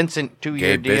 Gabe Vincent,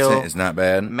 2-year deal. Gabe Vincent is not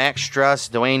bad. Max Struss,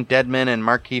 Dwayne Dedman, and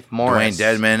Markieff Morris.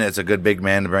 Dwayne Dedman is a good big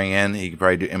man to bring in. He could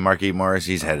probably do. And Markieff Morris,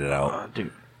 he's headed out.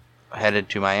 Dude, headed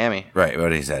to Miami. Right,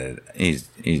 but he's headed. He's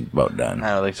about done.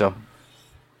 I don't think so.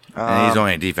 And he's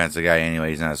only a defensive guy anyway.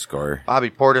 He's not a scorer. Bobby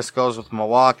Portis goes with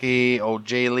Milwaukee.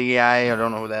 O.J. Leigh, I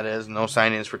don't know who that is. No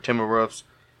signings for Timberwolves.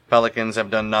 Pelicans have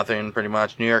done nothing, pretty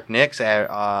much. New York Knicks,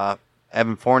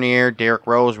 Evan Fournier, Derrick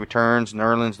Rose returns.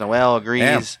 Nerlens Noel agrees.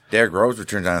 Damn, Derrick Rose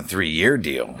returns on a 3-year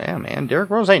deal. Yeah, man. Derrick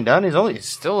Rose ain't done. He's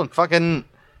still fucking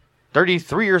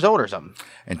 33 years old or something.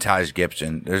 And Taj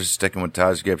Gibson. They're just sticking with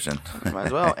Taj Gibson. Might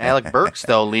as well. Alec Burks,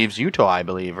 though, leaves Utah, I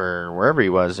believe, or wherever he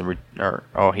was. He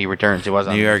returns. He was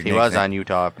on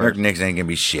Utah. New York Knicks ain't going to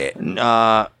be shit.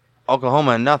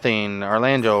 Oklahoma, nothing.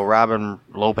 Orlando, Robin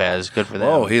Lopez, good for them.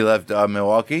 Oh, he left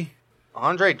Milwaukee?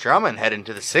 Andre Drummond heading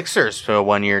to the Sixers for a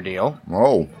 1-year deal.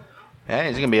 Oh. Yeah,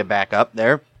 he's going to be a backup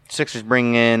there. Sixers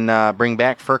bring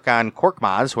back Furkan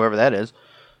Korkmaz, whoever that is.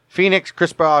 Phoenix,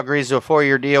 Chris Paul agrees to a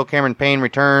 4-year deal. Cameron Payne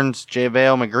returns.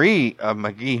 JaVale McGree,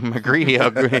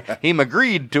 he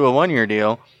agreed to a 1-year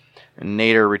deal. And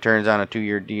Nader returns on a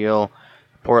 2-year deal.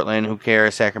 Portland, who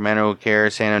cares? Sacramento, who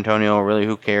cares? San Antonio, really,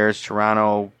 who cares?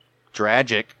 Toronto,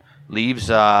 Dragic leaves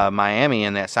Miami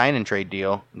in that sign and trade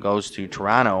deal, goes to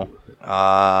Toronto.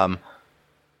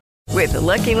 With the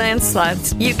Lucky Land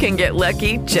Slots, you can get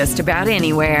lucky just about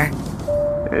anywhere.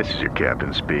 This is your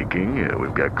captain speaking.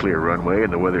 We've got clear runway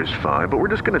and the weather's fine, but we're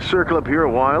just going to circle up here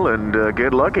a while and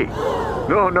get lucky.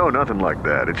 No, nothing like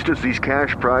that. It's just these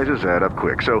cash prizes add up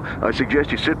quick. So I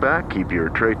suggest you sit back, keep your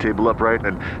tray table upright,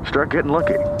 and start getting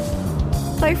lucky.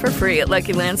 Play for free at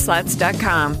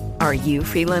LuckyLandSlots.com. Are you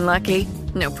feeling lucky?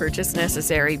 No purchase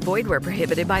necessary. Void where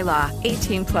prohibited by law.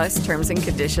 18+ terms and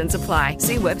conditions apply.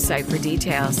 See website for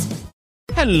details.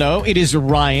 Hello, it is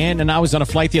Ryan, and I was on a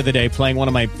flight the other day playing one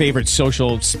of my favorite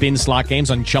social spin slot games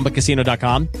on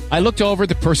ChumbaCasino.com. I looked over at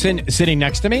the person sitting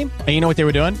next to me, and you know what they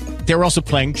were doing? They were also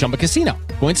playing Chumba Casino.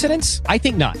 Coincidence? I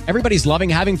think not. Everybody's loving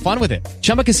having fun with it.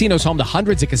 Chumba Casino is home to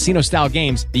hundreds of casino-style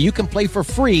games that you can play for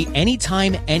free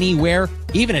anytime, anywhere,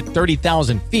 even at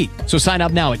 30,000 feet. So sign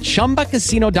up now at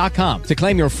ChumbaCasino.com to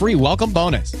claim your free welcome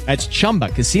bonus. That's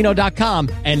ChumbaCasino.com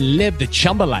and live the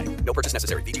Chumba life. No purchase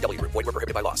necessary. VGW. Void where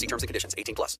prohibited by law. See terms and conditions.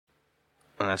 18+.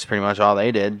 And that's pretty much all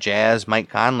they did. Jazz, Mike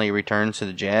Conley returns to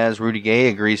the Jazz. Rudy Gay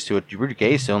agrees to it. Rudy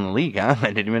Gay's still in the league, huh? I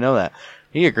didn't even know that.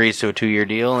 He agrees to a 2-year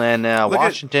deal. And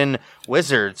Washington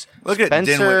Wizards. Look at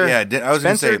Dinwiddie. Yeah, I was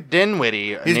going to say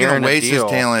Dinwiddie. He's going to waste his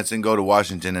talents and go to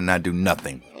Washington and not do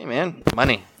nothing. Hey, man,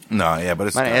 money. No, yeah, but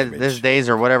it's money. His days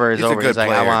or whatever is over. He's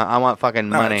like, I want fucking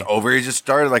money. It's over. He just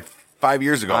started like 5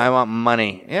 years ago. I want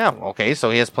money. Yeah, okay, so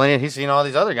he has plenty. He's seen all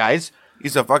these other guys.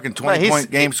 He's a fucking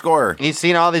 20-point game scorer. He's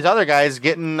seen all these other guys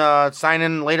getting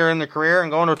signing later in their career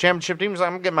and going to a championship team. So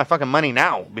I'm getting my fucking money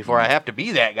now before I have to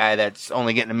be that guy that's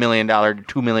only getting $1 million,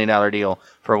 $2 million deal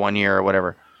for 1 year or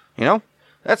whatever. You know?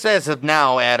 That's as of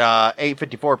now at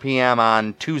 8:54 p.m.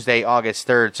 on Tuesday, August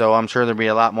 3rd. So I'm sure there'll be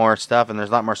a lot more stuff, and there's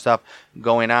a lot more stuff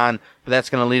going on. But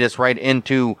that's going to lead us right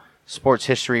into sports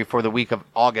history for the week of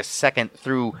August 2nd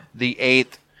through the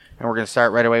 8th. And we're going to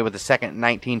start right away with the 2nd,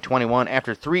 1921.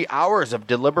 After 3 hours of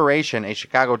deliberation, a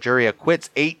Chicago jury acquits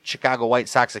 8 Chicago White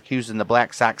Sox accused in the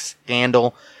Black Sox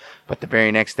scandal. But the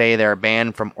very next day, they're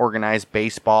banned from organized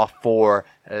baseball for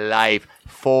life.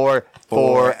 Forever.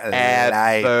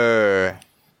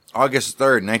 August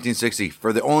 3rd, 1960.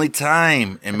 For the only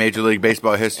time in Major League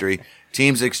Baseball history,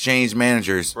 teams exchanged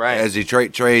managers as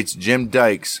Detroit trades Jim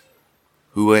Dykes,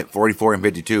 who went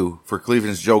 44-52, for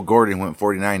Cleveland's Joe Gordon, who went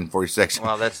 49-46.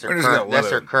 Well, that's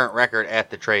their current record at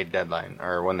the trade deadline,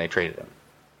 or when they traded him.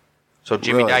 So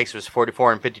Jimmy Dykes was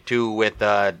 44-52 with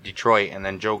Detroit, and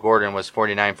then Joe Gordon was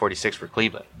 49-46 for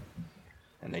Cleveland.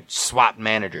 And they swapped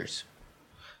managers.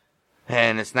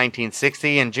 And it's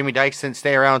 1960, and Jimmy Dykes didn't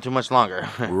stay around too much longer.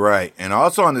 Right. And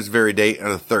also on this very date, on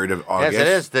the 3rd of August.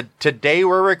 Yes, it is. Today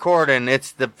we're recording.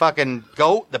 It's the fucking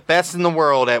GOAT, the best in the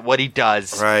world at what he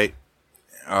does. Right.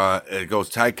 It goes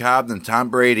Ty Cobb, then Tom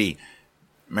Brady,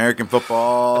 American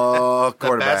football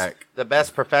quarterback. The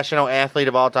best professional athlete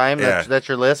of all time. Yeah. That's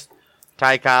your list.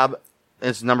 Ty Cobb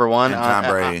is number one. And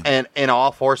Tom Brady. And in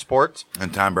all 4 sports.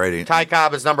 And Tom Brady. Ty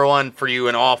Cobb is number 1 for you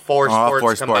in all 4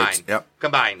 sports combined. Yep.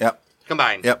 Combined. Yep.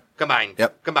 Combined. Yep. Combined.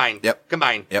 Yep. Combined. Yep.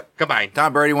 Combined. Yep. Combined.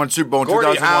 Tom Brady won Super Bowl in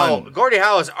 2001. Gordie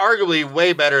Howe is arguably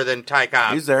way better than Ty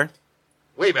Cobb. He's there.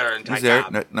 Way better than Ty He's there.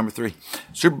 Cobb. Number 3.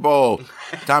 Super Bowl.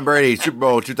 Tom Brady, Super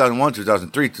Bowl 2001,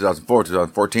 2003, 2004,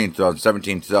 2014,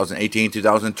 2017, 2018,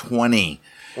 2020.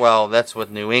 Well, that's with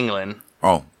New England.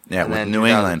 Oh, yeah, and with then New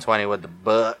England. 2020 with the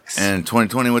Bucks. And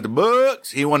 2020 with the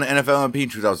Bucks. He won the NFL MVP in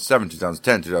 2007,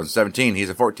 2010, 2017. He's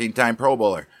a 14-time Pro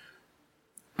Bowler.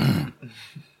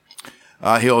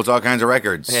 He holds all kinds of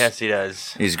records. Yes, he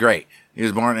does. He's great. He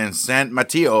was born in San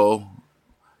Mateo,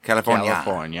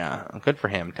 California. Good for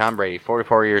him. Tom Brady,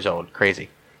 44 years old. Crazy.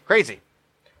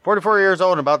 44 years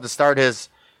old and about to start his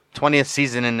 20th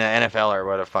season in the NFL or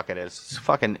whatever the fuck it is. It's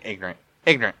fucking ignorant.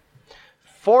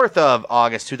 4th of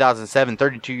August, 2007,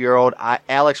 32-year-old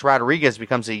Alex Rodriguez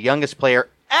becomes the youngest player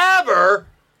ever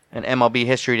in MLB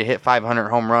history to hit 500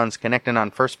 home runs, connecting on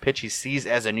first pitch he sees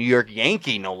as a New York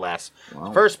Yankee, no less.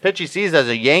 Wow. First pitch he sees as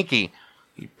a Yankee.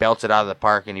 He belts it out of the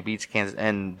park, and he beats Kansas,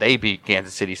 and they beat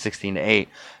Kansas City 16-8.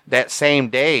 That same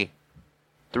day,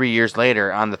 3 years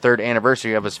later, on the 3rd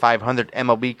anniversary of his 500th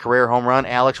MLB career home run,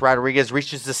 Alex Rodriguez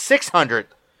reaches the 600th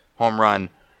home run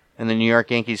in the New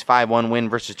York Yankees' 5-1 win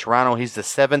versus Toronto. He's the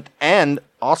 7th and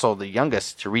also the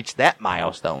youngest to reach that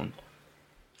milestone.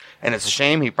 And it's a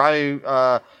shame. He probably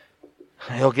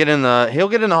he'll get in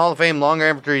the Hall of Fame longer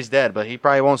after he's dead, but he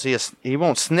probably won't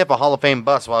sniff a Hall of Fame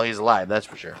bus while he's alive. That's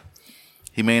for sure.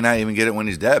 He may not even get it when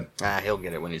he's dead. He'll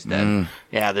get it when he's dead.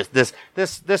 Yeah, this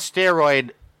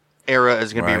steroid era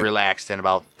is going to be relaxed in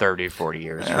about 30, 40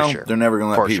 years for sure. They're never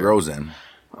going to let Pete Rose in.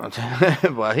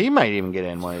 Well, he might even get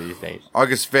in one of these days.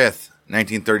 August 5th,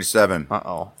 1937.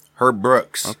 Uh-oh. Herb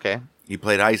Brooks. Okay. He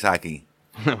played ice hockey.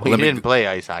 He didn't play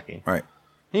ice hockey. Right.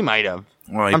 He might have.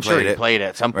 Well, I'm sure he played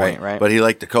at some point, right? But he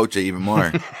liked to coach it even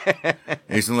more.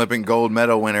 He's an Olympic gold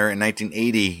medal winner in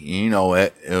 1980. You know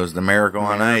it. It was the Miracle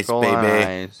on Ice,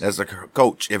 baby. That's the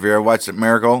coach. If you ever watched the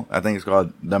Miracle, I think it's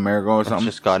called The Miracle or something.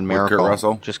 It's just called Miracle. Kurt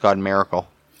Russell. Just called Miracle.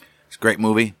 It's a great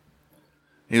movie.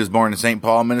 He was born in St.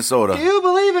 Paul, Minnesota. Do you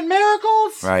believe in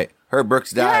miracles? Right. Herb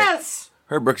Brooks died. Yes!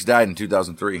 Herb Brooks died in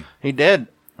 2003. He did.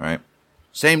 Right.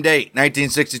 Same date,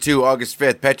 1962, August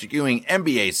 5th, Patrick Ewing,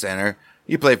 NBA center.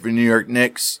 He played for New York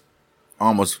Knicks.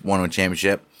 Almost won a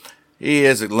championship. He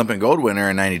is an Olympic gold winner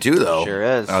in 92, though. Sure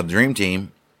is. Dream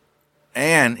Team.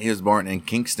 And he was born in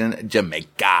Kingston,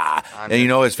 Jamaica. And you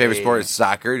know his favorite sport is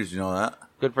soccer. Did you know that?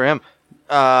 Good for him.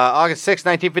 August 6,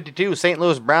 1952, St.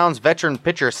 Louis Browns veteran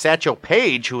pitcher Satchel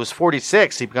Paige, who was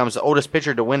 46, he becomes the oldest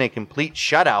pitcher to win a complete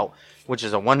shutout, which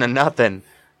is a 1-0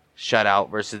 shutout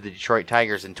versus the Detroit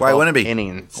Tigers in 12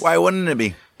 innings. Why wouldn't it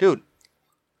be? Dude,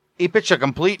 he pitched a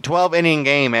complete 12-inning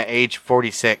game at age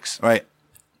 46. Right.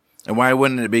 And why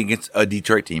wouldn't it be against a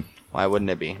Detroit team? Why wouldn't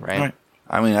it be, right?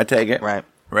 I mean, I take it. Right.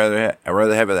 I'd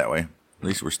rather have it that way. At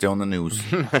least we're still in the news.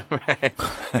 Right.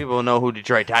 People know who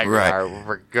Detroit Tigers are,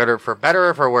 for good or for better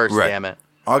or for worse, damn it.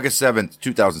 August 7th,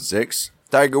 2006,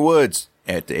 Tiger Woods,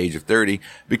 at the age of 30,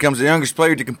 becomes the youngest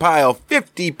player to compile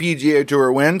 50 PGA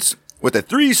Tour wins with a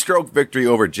 3-stroke victory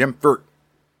over Jim Furyk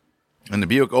in the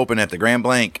Buick Open at the Grand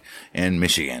Blanc in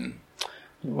Michigan.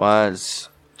 was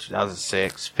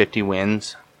 2006, 50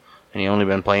 wins, and he only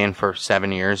been playing for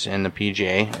 7 years in the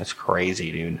PGA. That's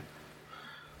crazy, dude.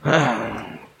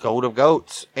 Goat of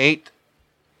goats, 8th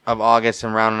of August,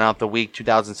 and rounding out the week,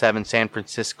 2007 San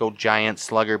Francisco Giants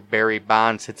slugger Barry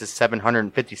Bonds hits his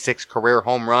 756th career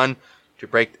home run to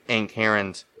break Hank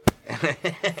Aaron's.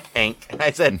 I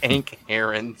said Hank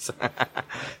Aaron's.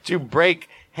 To break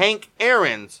Hank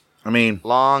Aaron's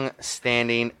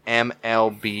long-standing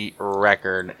MLB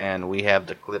record, and we have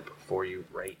the clip for you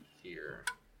right here.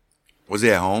 Was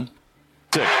he at home?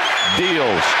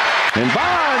 Deals, and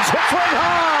Bonds hits one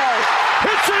high,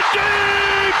 hits it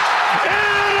deep,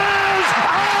 it is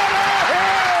out of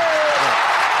here!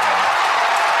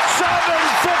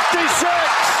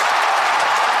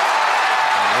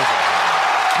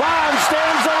 756! Bonds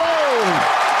stands alone.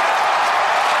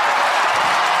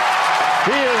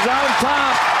 He is on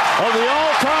top of the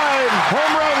all-time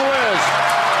home run list.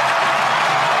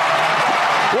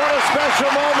 What a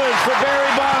special moment for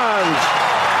Barry Bonds.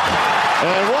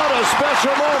 And what a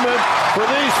special moment for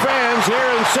these fans here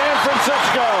in San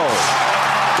Francisco.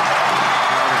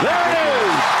 There it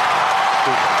is.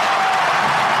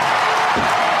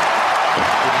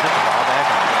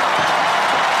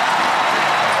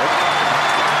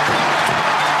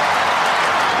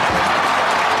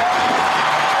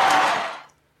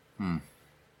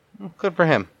 Good for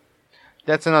him.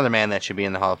 That's another man that should be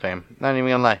in the Hall of Fame. Not even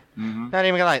gonna lie. Not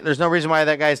even gonna lie. There's no reason why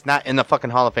that guy's not in the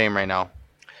fucking Hall of Fame right now.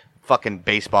 Fucking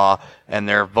baseball and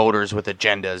their voters with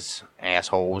agendas.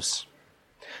 Assholes.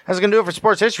 That's gonna do it for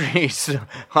sports history.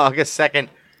 August 2nd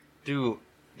to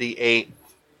the 8th.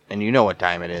 And you know what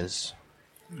time it is.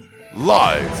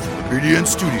 Live from the BDN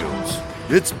Studios,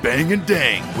 it's Bang and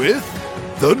Dang with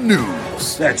the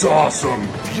news. That's awesome.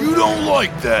 If you don't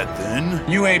like that, then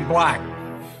you ain't black.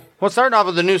 Well, starting off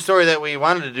with the news story that we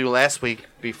wanted to do last week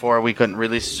before we couldn't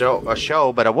release a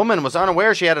show, but a woman was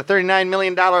unaware she had a $39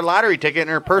 million lottery ticket in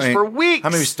her purse for weeks. How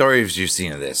many stories have you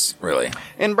seen of this, really?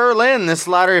 In Berlin, this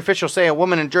lottery officials say a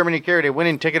woman in Germany carried a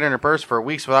winning ticket in her purse for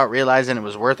weeks without realizing it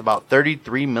was worth about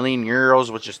 33 million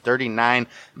euros, which is 39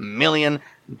 million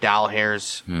doll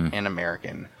hairs in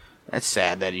American. That's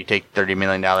sad that you take $30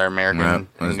 million American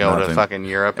and go to fucking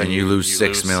Europe and you lose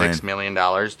 $6 million. $6 million,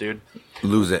 dude.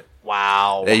 Lose it.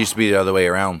 Wow. That used to be the other way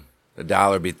around. The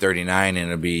dollar would be 39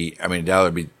 and the dollar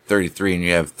would be 33 and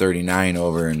you have 39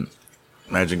 over, and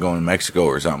imagine going to Mexico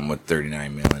or something with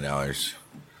 $39 million.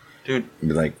 Dude. It'd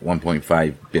be like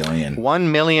 1.5 billion.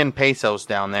 1 million pesos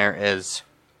down there is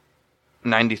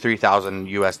 93,000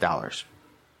 US dollars.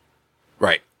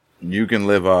 Right. You can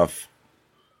live off.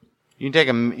 You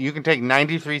can take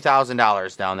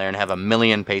 $93,000 down there and have 1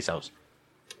 million pesos.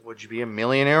 Would you be a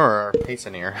millionaire or a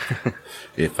pesonaire?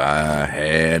 If I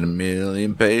had 1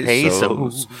 million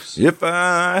pesos. If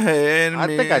I had a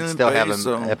million pesos. I think I'd still have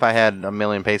if I had 1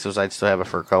 million pesos, I'd still have a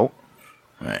fur coat.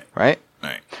 Right. Right?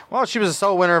 Right. Well, she was the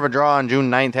sole winner of a draw on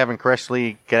June 9th, having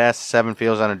correctly guessed 7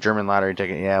 fields on a German lottery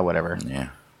ticket. Yeah, whatever. Yeah.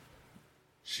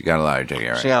 She got a lottery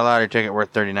ticket, right? She got a lottery ticket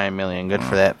worth $39 million. Good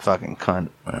for that fucking cunt.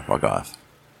 Fuck off.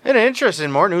 And an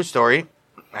interesting, more news story.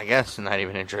 I guess not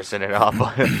even interested at all,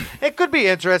 but it could be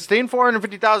interesting.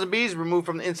 450,000 bees removed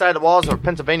from the inside the walls of a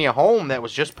Pennsylvania home that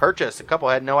was just purchased. The couple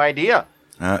had no idea.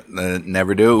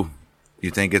 Never do.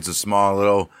 You think it's a small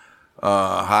little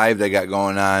hive they got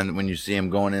going on when you see them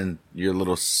going in your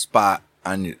little spot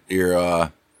on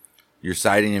your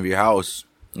siding of your house.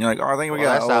 You're like, oh, I think we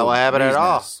got. That's not what happened at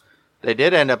all. They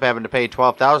did end up having to pay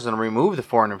 $12,000 to remove the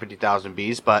 450,000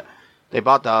 bees, but they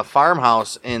bought the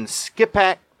farmhouse in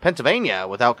Skipack, Pennsylvania,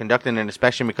 without conducting an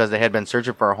inspection because they had been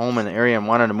searching for a home in the area and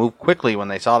wanted to move quickly when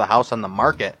they saw the house on the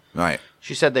market. Right.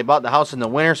 She said they bought the house in the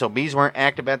winter, so bees weren't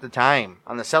active at the time.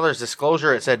 On the seller's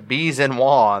disclosure, it said bees in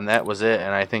wall, and that was it.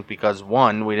 And I think because,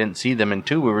 1, we didn't see them, and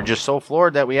 2, we were just so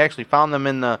floored that we actually found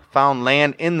them found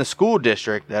land in the school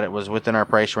district that it was within our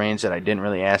price range that I didn't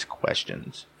really ask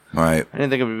questions. Right. I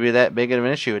didn't think it would be that big of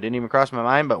an issue. It didn't even cross my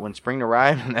mind, but when spring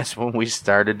arrived, that's when we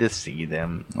started to see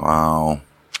them. Wow.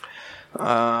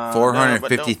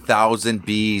 450,000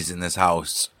 bees in this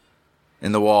house.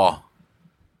 In the wall.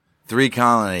 3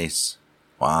 colonies.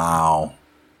 Wow.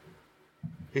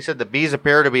 He said the bees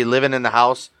appear to be living in the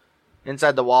house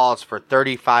inside the walls for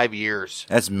 35 years.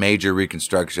 That's major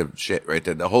reconstruction shit right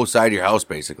there. The whole side of your house,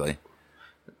 basically.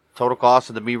 Total cost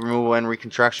of the bee removal and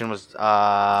reconstruction was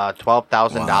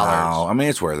 $12,000. Wow. I mean,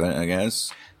 it's worth it, I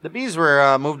guess. The bees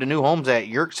were moved to new homes at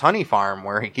Yerkes Honey Farm,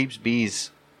 where he keeps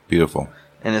bees. Beautiful.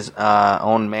 In his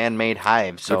own man-made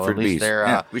hive. So at least bees.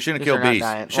 they're... we shouldn't kill bees.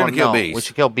 Shouldn't kill bees. We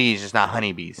should kill bees, just not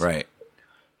honeybees. Right.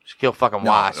 We should kill fucking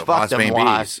wasps. Fuck them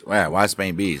wasps. Yeah, wasp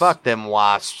ain't bees. Fuck them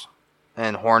wasps.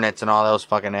 and Hornets and all those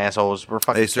fucking assholes. We're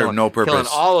fucking They serve no purpose. killing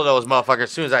all of those motherfuckers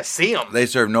as soon as I see them. They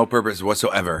serve no purpose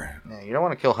whatsoever. Yeah, you don't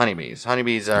want to kill honeybees.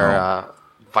 Honeybees are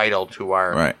vital to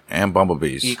our Right, and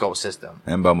bumblebees. ecosystem.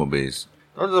 And bumblebees.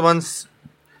 Those are the ones,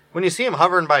 when you see them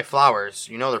hovering by flowers,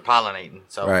 you know they're pollinating.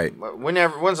 So Right.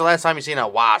 when's the last time you seen a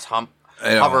wasp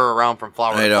They don't. hover around from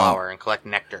flower They to don't. flower and collect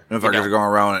nectar? They Motherfuckers don't. are going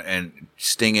around and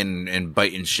stinging and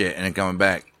biting shit and then coming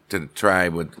back to the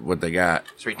tribe with what they got.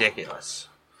 It's ridiculous.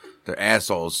 They're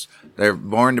assholes. They're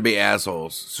born to be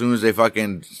assholes. As soon as they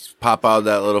fucking pop out of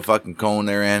that little fucking cone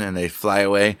they're in and they fly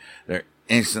away, they're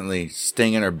instantly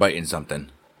stinging or biting something.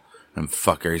 Them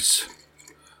fuckers.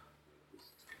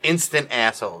 Instant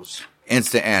assholes.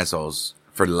 Instant assholes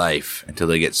for life until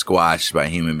they get squashed by a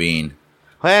human being.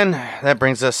 And that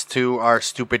brings us to our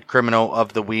stupid criminal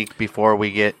of the week before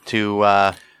we get to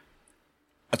A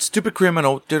stupid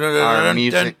criminal. our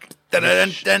music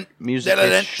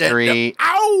history.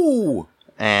 Ow!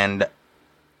 And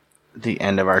the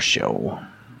end of our show.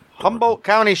 Humboldt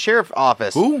County Sheriff's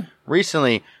Office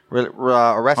recently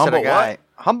arrested Humboldt a guy. what?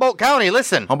 Humboldt County,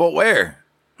 listen. Humboldt where?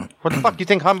 What the fuck do you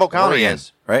think Humboldt County Oregon,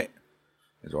 is? right?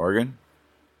 Is Oregon?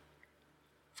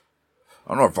 I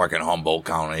don't know what fucking Humboldt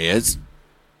County is.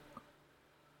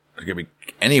 It could be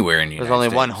anywhere in the There's United only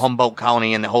States. one Humboldt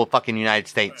County in the whole fucking United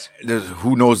States.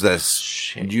 Who knows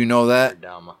this? Did you know that? You're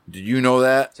dumb. Did you know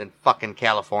that? It's in fucking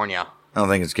California. I don't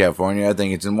think it's California. I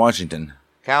think it's in Washington.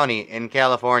 County in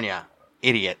California.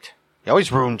 Idiot. You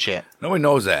always ruin shit. Nobody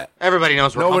knows that. Everybody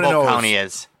knows where Nobody Humboldt knows. County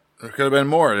is. There could have been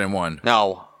more than one.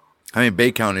 No. How many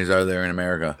Bay counties are there in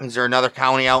America? Is there another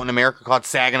county out in America called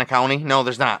Saginaw County? No,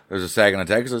 there's not. There's a Saginaw,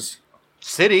 Texas.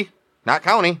 City, not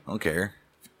county. I don't care.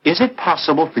 Is it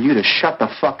possible for you to shut the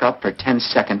fuck up for 10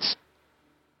 seconds?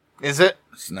 Is it?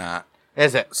 It's not.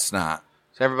 Is it? It's not.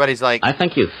 So everybody's like, I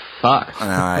think you fuck.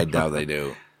 I doubt they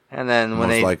do. and then when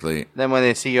Most likely. then when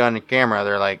they see you on the camera,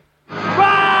 they're like,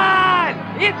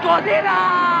 Run! It's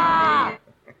Godzilla!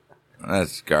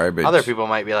 That's garbage. other people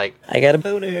might be like, I got a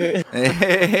boner.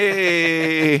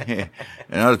 Hey.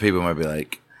 And other people might be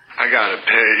like, I gotta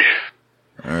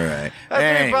pay. all right.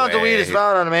 3 pounds of weed is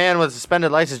found on a man with a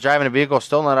suspended license driving a vehicle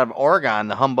stolen out of Oregon.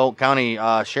 The Humboldt County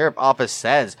Sheriff Office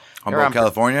says. Humboldt,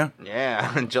 California?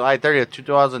 Yeah, on July 30th,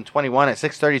 2021 at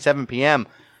 6:37 p.m.,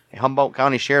 a Humboldt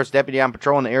County Sheriff's deputy on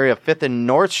patrol in the area of 5th and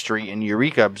North Street in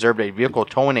Eureka observed a vehicle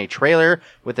towing a trailer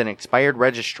with an expired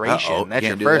registration. Uh-oh, That's your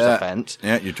can't do first that. offense.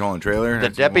 Yeah, you're towing a trailer. The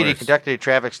That's deputy worse. conducted a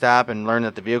traffic stop and learned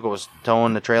that the vehicle was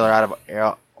towing the trailer out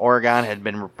of Oregon had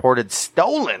been reported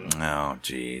stolen. Oh,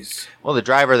 jeez. Well, the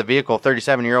driver of the vehicle,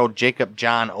 37-year-old Jacob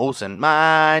John Olson.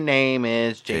 My name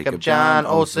is Jacob John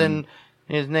Olson.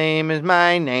 His name is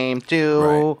my name, too.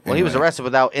 Right. Well, he was Anyway. arrested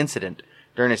without incident.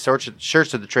 During a search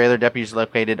of the trailer, deputies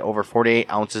located over 48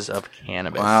 ounces of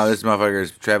cannabis. Wow, this motherfucker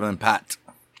is traveling pot.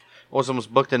 Olson was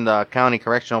booked in the county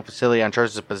correctional facility on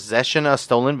charges of possession of a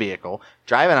stolen vehicle,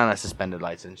 driving on a suspended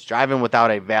license, driving without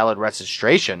a valid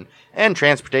registration, and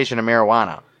transportation of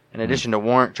marijuana. In addition to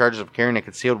warrant charges of carrying a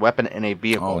concealed weapon in a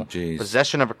vehicle, Oh, jeez.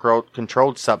 possession of a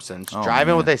controlled substance, Oh, driving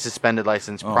man. with a suspended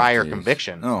license Oh, prior jeez.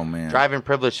 conviction, Oh, man. driving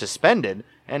privilege suspended,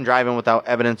 and driving without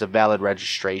evidence of valid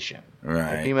registration.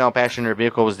 Right. A female passenger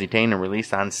vehicle was detained and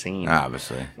released on scene.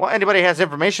 Obviously. Well, anybody has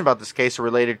information about this case or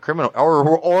related criminal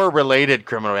or related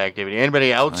criminal activity?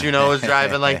 Anybody else you know is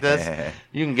driving like this?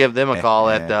 You can give them a call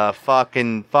at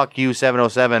fucking fuck you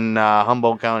 707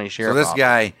 Humboldt County So Sheriff.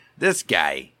 this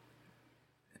guy,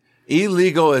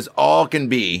 illegal as all can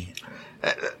be,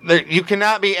 You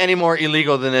cannot be any more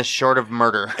illegal than this, short of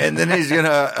murder. and then he's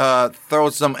gonna throw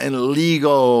some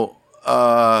illegal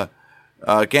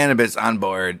cannabis on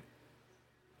board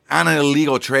on an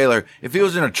illegal trailer. If he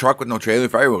was in a truck with no trailer,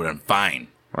 probably would have been fine.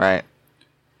 Right.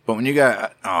 But when you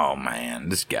got, oh man,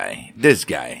 this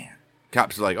guy,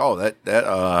 cops are like, oh, that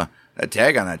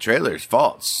tag on that trailer is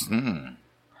false.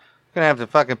 Gonna have to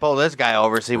fucking pull this guy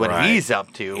over, see what Right. he's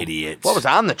up to. Idiots. What was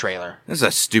on the trailer? This is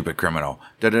a stupid criminal.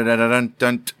 Talk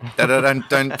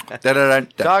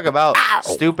Talk about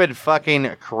stupid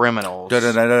fucking criminals. That's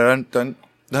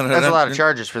a lot of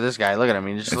charges for this guy. Look at him.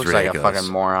 He just It's looks like a ridiculous. fucking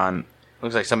moron.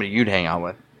 Looks like somebody you'd hang out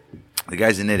with. The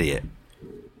guy's an idiot.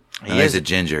 He He's is. a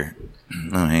ginger.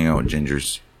 I don't hang out with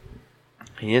gingers.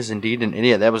 He is indeed an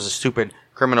idiot. That was a stupid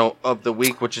criminal of the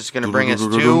week, which is going to bring us to...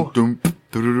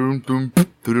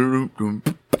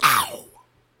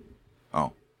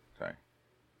 Oh, sorry.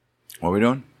 What are we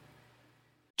doing?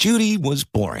 Judy was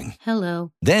boring.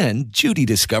 Hello. Then Judy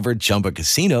discovered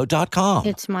ChumbaCasino.com.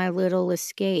 It's my little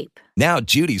escape. Now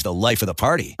Judy's the life of the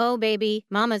party. Oh, baby,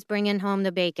 mama's bringing home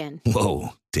the bacon. Whoa,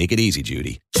 take it easy,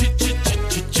 Judy.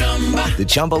 The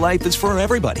Chumba life is for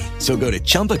everybody. So go to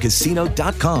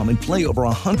ChumbaCasino.com and play over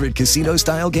 100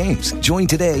 casino-style games. Join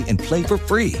today and play for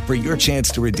free for your chance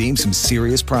to redeem some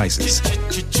serious prizes.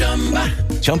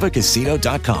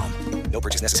 ChumbaCasino.com. No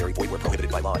purchase necessary. Void where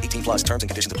prohibited by law. 18 plus terms and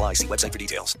conditions apply. See website for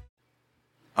details.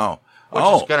 Which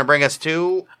is going to bring us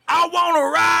to I Wanna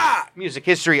Ride! Music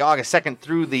History, August 2nd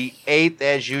through the 8th,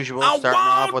 as usual. Starting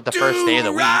off with the first day of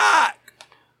the week.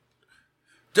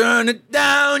 Turn it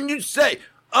down, you say.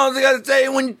 All I gotta say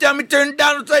when you tell me turn it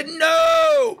down, I say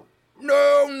no!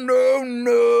 No, no,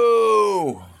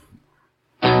 no!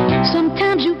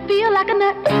 Sometimes you feel like a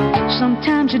nut,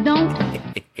 sometimes you don't.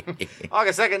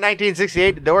 August 2nd,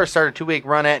 1968, The Doors started a 2-week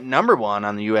run at number 1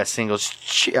 on the U.S. singles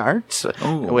charts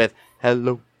with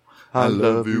Hello, I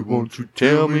love you, won't you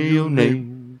tell me your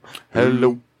name?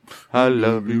 Hello, I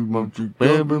love you, won't you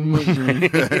remember my name?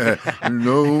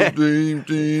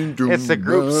 It's the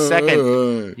group's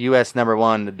second U.S. number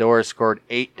 1. The Doors scored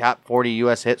 8 top 40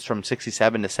 U.S. hits from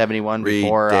 67 to 71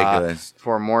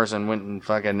 before Morrison went and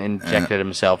fucking injected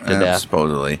himself to death.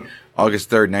 Supposedly. August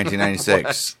 3rd,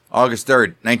 1996. August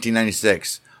 3rd,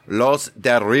 1996. Los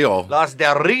Del Rio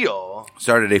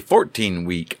started a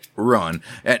 14-week run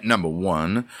at number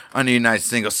 1 on the United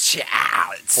Singles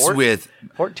charts with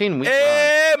 14-week run.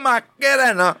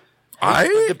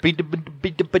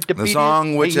 The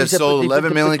song, which has sold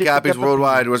 11 million copies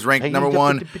worldwide, was ranked number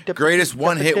 1 greatest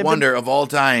one-hit wonder of all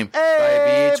time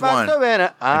by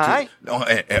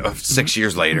VH1. 6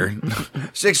 years later.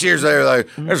 6 years later, like,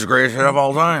 that's the greatest hit of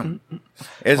all time.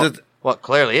 Is it? Well, it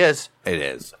clearly is. It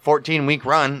is. 14-week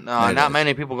run. Not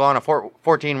many people go on a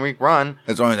 14-week run.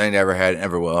 It's the only thing they ever had and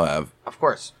ever will have. Of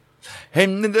course. A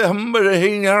staple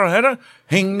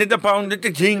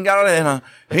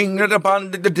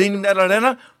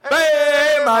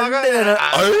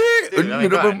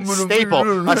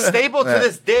to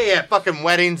this day at fucking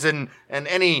weddings and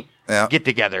any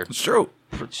get-together. It's true.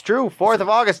 It's true. 4th of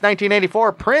August,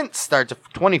 1984, Prince starts a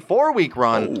 24-week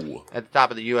run at the top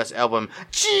of the U.S. album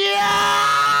charts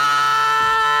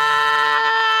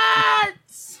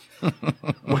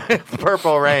with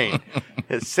Purple Rain,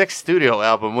 his 6th studio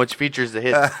album, which features the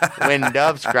hits When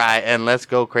Doves Cry and Let's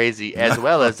Go Crazy, as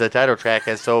well as the title track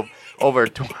has sold over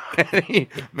 20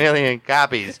 million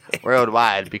copies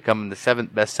worldwide, becoming the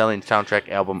 7th best-selling soundtrack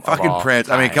album of all Fucking Prince.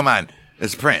 time. I mean, come on.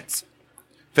 It's Prince.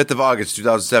 5th of August,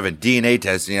 2007, DNA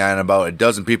testing on about a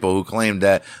dozen people who claimed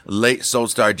that late soul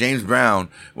star James Brown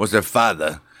was their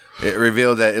father. It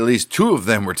revealed that at least 2 of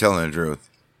them were telling the truth.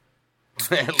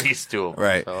 At least 2 of them.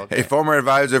 Right. So, okay. A former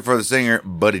advisor for the singer,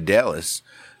 Buddy Dallas,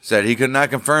 said he could not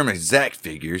confirm exact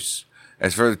figures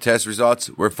as further test results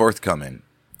were forthcoming.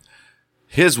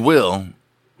 His will,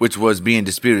 which was being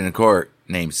disputed in court,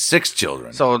 named 6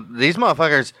 children. So these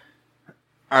motherfuckers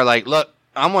are like, look,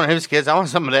 I'm one of his kids. I want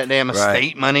some of that damn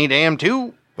estate money, damn,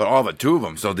 too. But all but 2 of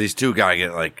them. So these 2 gotta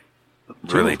get, like,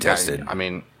 really tested. I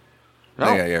mean, they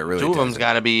gotta get really 2 of them's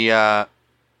gotta be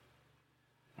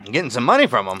getting some money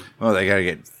from them. Well, they gotta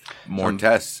get more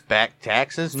tests. Back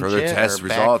taxes and further shit. test or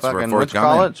results back were fucking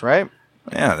forthcoming. right?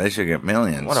 Yeah, they should get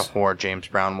millions. What a whore James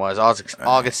Brown was.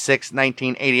 August 6,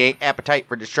 1988, Appetite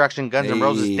for Destruction, Guns N'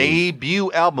 Roses'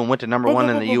 debut album, went to number 1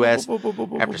 in the U.S.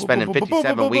 after spending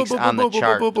 57 weeks on the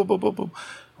chart.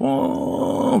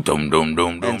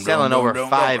 And selling over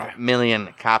 5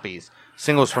 million copies.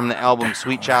 Singles from the album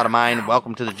Sweet Child of Mine,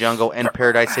 Welcome to the Jungle, and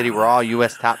Paradise City were all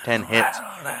U.S. top 10 hits.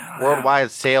 Worldwide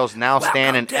sales now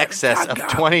stand in excess of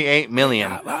 28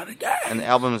 million. And the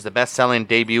album is the best-selling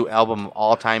debut album of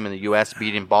all time in the U.S.,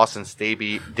 beating Boston's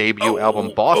debut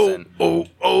album, Boston.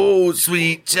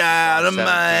 Sweet Child of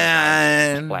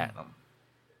Mine. Platinum.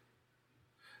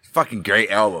 Fucking great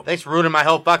album. Thanks for ruining my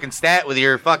whole fucking stat with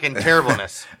your fucking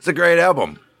terribleness. It's a great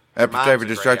album. Appetite for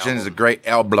Destruction is a great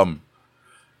album.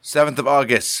 7th of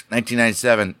August,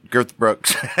 1997, Garth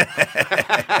Brooks.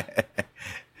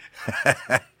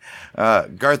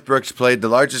 Garth Brooks played the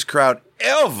largest crowd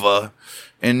ever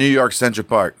in New York Central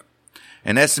Park.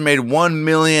 An estimated 1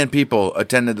 million people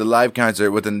attended the live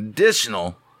concert, with an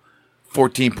additional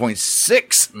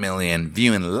 14.6 million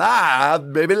viewing live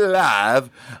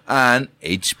on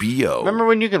HBO. Remember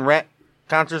when you can rent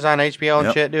concerts on HBO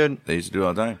and shit, dude? They used to do it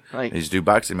all the time. Like, they used to do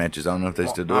boxing matches. I don't know if they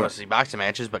still do obviously boxing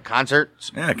matches, but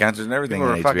concerts. Yeah, concerts and everything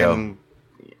on HBO. Fucking,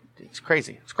 it's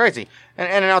crazy. It's crazy. And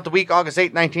ending out the week, August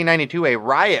 8, 1992, a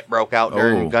riot broke out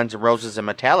during Guns N' Roses and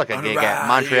Metallica gig at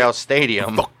Montreal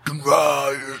Stadium. Fucking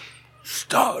riot.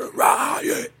 Start a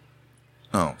riot.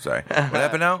 Oh, sorry. What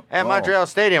happened now? At Montreal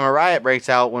Stadium, a riot breaks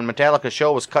out when Metallica's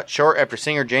show was cut short after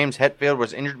singer James Hetfield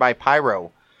was injured by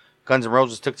pyro. Guns N'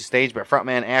 Roses took the stage, but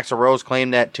frontman Axl Rose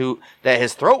claimed that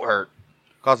his throat hurt.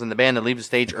 causing the band to leave the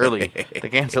stage early. The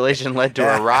cancellation led to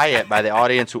a riot by the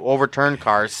audience who overturned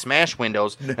cars, smashed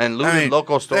windows, and looted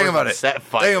local stores. Think about and it. set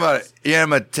fires. Think about it. You have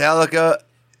Metallica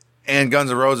and Guns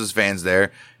N' Roses fans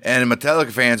there, and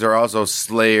Metallica fans are also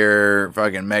Slayer,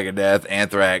 fucking Megadeth,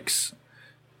 Anthrax,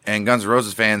 and Guns N'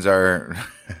 Roses fans are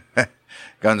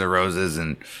Guns N' Roses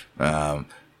and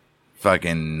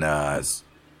fucking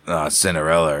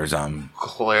Cinderella or something.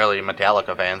 Clearly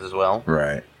Metallica fans as well.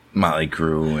 Right. Motley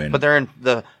Crue and But they're in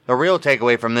the real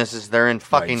takeaway from this is they're in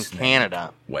fucking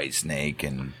Canada. Whitesnake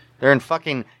and They're in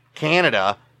fucking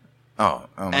Canada. Oh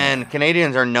and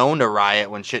Canadians are known to riot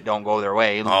when shit don't go their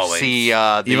way. Always. See,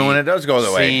 Even when it does go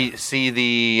their way. See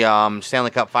the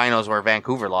Stanley Cup Finals where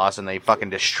Vancouver lost and they fucking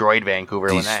destroyed Vancouver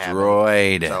when that happened.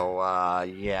 Destroyed. So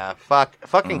yeah,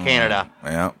 fucking Canada.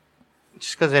 Yeah.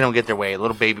 Just because they don't get their way,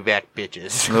 little baby back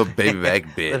bitches. Little baby back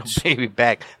bitch. Little baby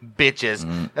back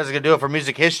bitches. That's gonna do it for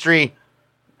music history,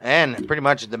 and pretty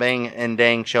much the Bang and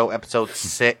Dang Show episode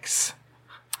 6.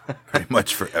 Pretty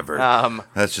much forever.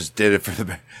 That's just did it for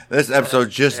the. This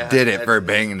episode just did it for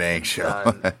Bang and Dang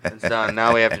Show. It's done.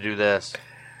 Now we have to do this.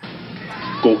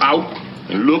 Go out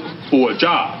and look for a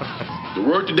job. The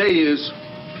word today is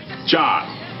job.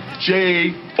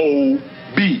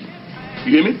 J-O-B.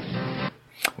 You hear me?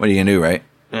 What are you gonna do, right?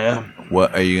 Yeah.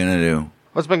 What are you gonna do?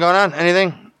 What's been going on?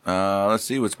 Anything? Let's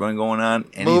see what's been going on.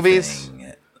 Anything. Movies,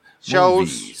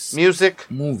 shows, music,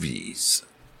 movies,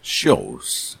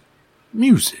 shows,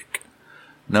 music.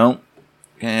 No,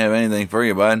 can't have anything for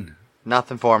you, bud.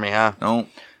 Nothing for me, huh? No.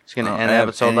 Just gonna end an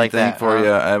episode like that. For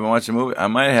you. I haven't watched the movie. I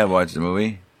might have watched the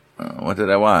movie. What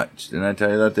did I watch? Didn't I tell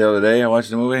you that the other day? I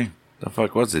watched the movie. The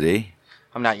fuck was it, E?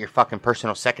 I'm not your fucking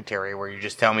personal secretary where you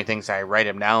just tell me things, I write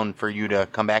them down for you to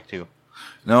come back to.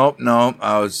 Nope.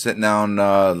 I was sitting down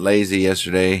lazy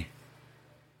yesterday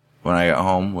when I got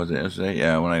home. Was it yesterday?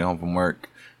 Yeah, when I got home from work.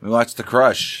 We watched The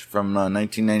Crush from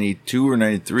 1992 or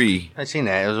 93. I seen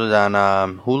that. It was on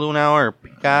Hulu now or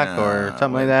Peacock or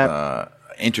something like that.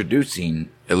 Introducing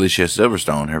Alicia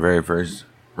Silverstone, her very first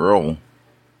role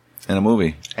in a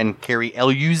movie. And Carrie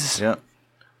Elwes. Yep.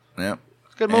 It's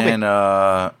a good movie. And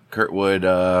Kurtwood,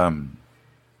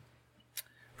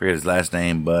 forget his last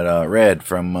name, but Red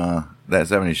from That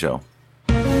 70s Show.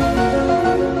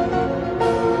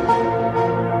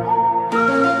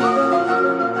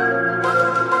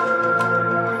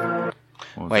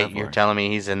 Wait, you're telling me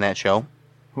he's in that show?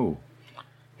 Who?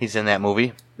 He's in that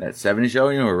movie? That 70s Show?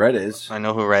 You know who Red is. I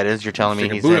know who Red is. You're telling me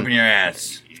he's boot in... up in your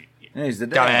ass. Yeah, he's the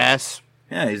dad. Dumbass.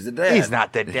 Yeah, he's the dad. He's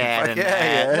not the dad in Yeah,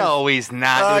 that. he is. No, he's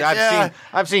not, dude.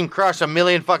 I've seen Crush a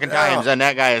million fucking times, and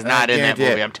that guy is not in that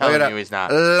movie. I'm telling you he's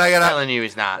not. Look it up. Telling you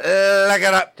he's not. Look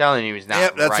it up. Telling you he's not.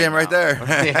 Yep, that's him right there.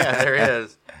 Yeah, there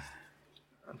is.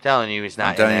 I'm telling you he's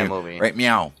not in that movie. Right,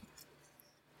 meow.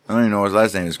 I don't even know his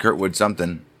last name is. Kurtwood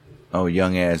something. Oh,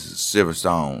 young ass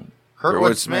Silverstone.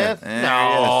 Kurtwood Smith? Yeah,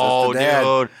 No, yes,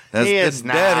 dude. that's He the is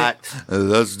daddy.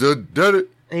 That's the daddy.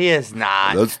 He is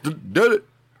not. That's the daddy.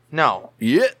 No.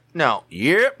 Yep. No.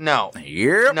 Yep. No.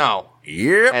 Yep. No.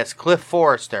 Yep. That's Cliff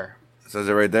Forrester. Says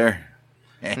it right there.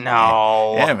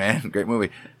 No. Yeah, man. Great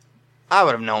movie. I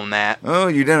would have known that. Oh,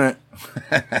 you didn't.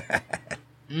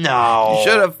 No. You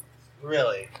should have.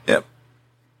 Really? Yep.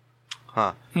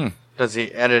 Huh. Does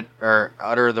he edit or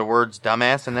utter the words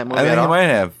dumbass in that movie I think at he all? might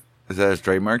have. Is that his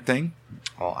trademark thing?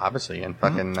 Well, obviously, in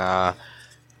fucking That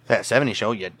 70s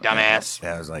Show, you dumbass.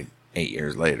 That was like 8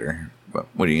 years later. But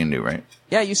what are you going to do, right?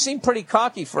 Yeah, you seem pretty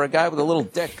cocky for a guy with a little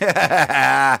dick.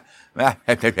 That's what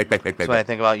I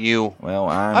think about you. Well,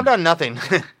 I've done nothing.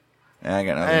 I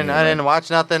got nothing. I didn't watch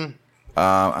nothing.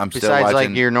 I'm still Besides,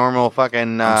 watching. like, your normal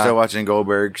fucking... I'm still watching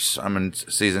Goldbergs. I'm in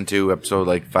season 2, episode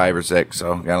like 5 or 6,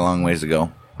 so got a long ways to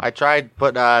go. I tried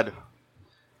put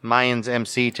Mayans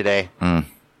MC today. I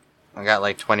got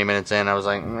like 20 minutes in. I was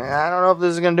like, I don't know if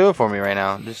this is going to do it for me right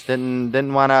now. Just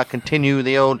didn't want to continue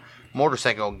the old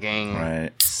motorcycle gang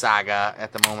saga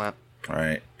at the moment.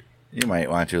 Right. You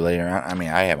might want to later on. I mean,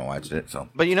 I haven't watched it, so.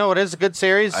 But you know what is a good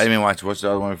series? I didn't even watch. What's the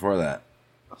other one before that?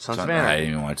 Sons of Anarchy. I didn't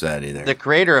even watch that either. The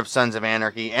creator of Sons of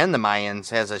Anarchy and the Mayans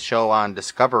has a show on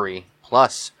Discovery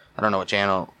Plus. I don't know what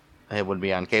channel it would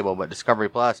be on cable, but Discovery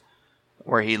Plus,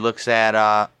 where he looks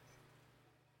at,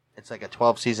 it's like a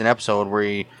 12-season episode where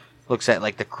he looks at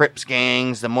like the Crips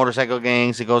gangs, the motorcycle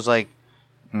gangs. It goes like,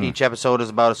 each episode is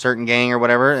about a certain gang or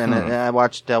whatever. And I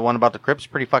watched one about the Crips,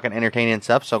 pretty fucking entertaining and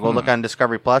stuff. So go look on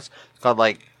Discovery Plus. It's called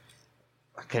like,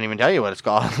 I can't even tell you what it's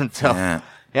called. So,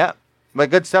 yeah. But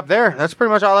good stuff there. That's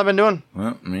pretty much all I've been doing.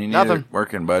 Well, me neither. Nothing.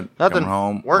 Working, bud. Nothing. Coming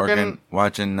home. Working.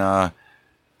 Watching,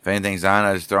 if anything's on,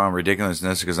 I just throw on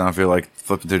ridiculousness because I don't feel like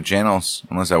flipping through channels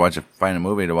unless I find a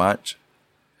movie to watch.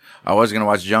 I was going to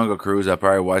watch Jungle Cruise. I'll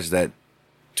probably watch that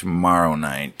tomorrow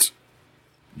night.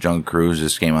 Jungle Cruise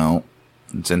just came out.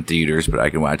 It's in theaters, but I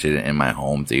can watch it in my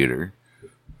home theater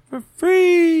for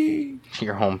free.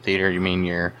 Your home theater? You mean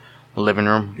your living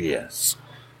room? Yes.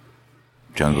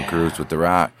 Jungle Cruise with The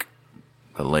Rock.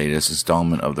 The latest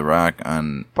installment of The Rock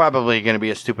on... Probably going to be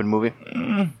a stupid movie.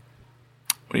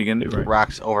 What are you going to do, right?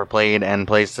 Rock's overplayed and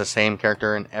plays the same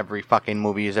character in every fucking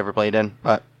movie he's ever played in.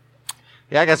 But,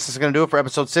 yeah, I guess this is going to do it for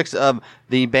episode 6 of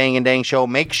the Bang and Dang Show.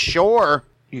 Make sure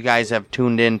you guys have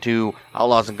tuned in to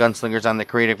Outlaws and Gunslingers on the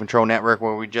Creative Control Network,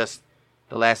 where we just...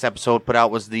 The last episode put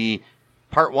out was the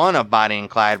part 1 of Bonnie and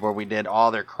Clyde, where we did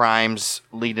all their crimes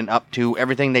leading up to...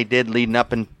 Everything they did leading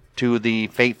up into the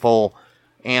fateful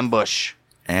ambush.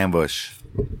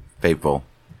 Fateful.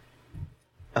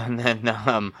 And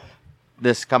then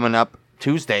this coming up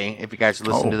Tuesday, if you guys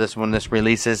listen to this when this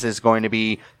releases, is going to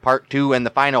be part 2 and the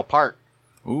final part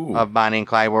of Bonnie and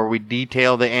Clyde, where we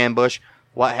detail the ambush,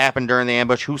 what happened during the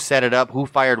ambush, who set it up, who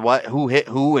fired what, who hit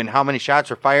who, and how many shots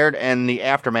were fired, and the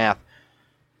aftermath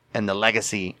and the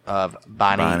legacy of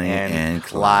Bonnie and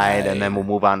Clyde. And then we'll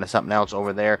move on to something else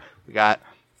over there. We got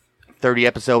 30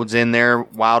 episodes in there,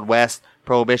 Wild West,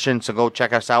 Prohibition, so go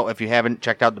check us out if you haven't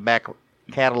checked out the back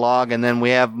catalog. And then we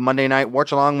have Monday Night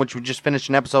Watch Along, which we just finished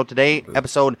an episode today,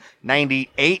 episode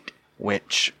 98,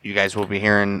 which you guys will be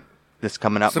hearing this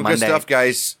coming up Monday. Some good stuff,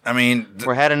 guys. I mean...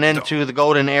 We're heading into the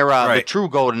golden era, the true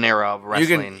golden era of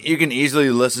wrestling. You can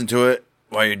easily listen to it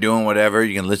while you're doing whatever.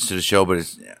 You can listen to the show, but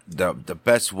it's the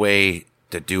best way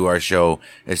to do our show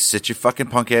is sit your fucking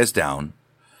punk ass down,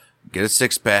 get a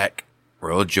 6-pack,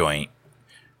 roll a joint,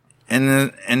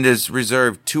 and just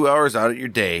reserve 2 hours out of your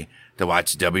day to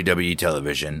watch WWE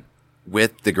television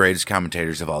with the greatest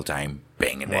commentators of all time,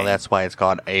 Bang and Dang. Well, that's why it's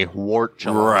called a Watch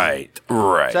Along. Right.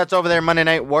 So that's over there, Monday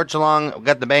Night Watch Along. We've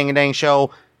got the Bang and Dang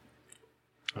Show,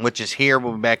 which is here.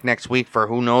 We'll be back next week for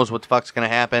who knows what the fuck's going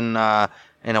to happen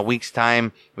in a week's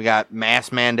time. We got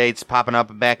mask mandates popping up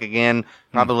and back again.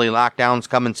 Probably lockdowns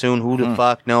coming soon. Who the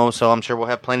fuck knows? So I'm sure we'll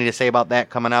have plenty to say about that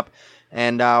coming up.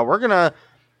 And we're gonna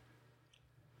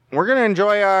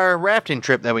enjoy our rafting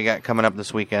trip that we got coming up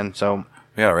this weekend. So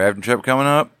we got a rafting trip coming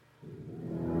up.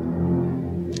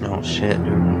 Oh shit,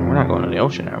 dude! We're not going to the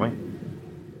ocean, are we?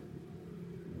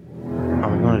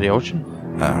 Are we going to the ocean?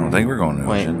 I don't think we're going to the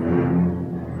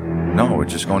ocean. No, we're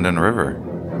just going down the river.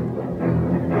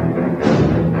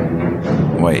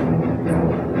 Wait.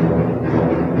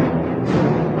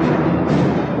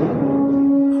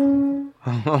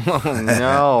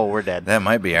 No, we're dead. That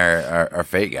might be our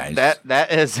fate, guys.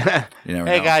 That is. You never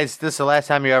hey know. guys, this is the last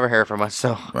time you ever hear from us,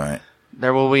 so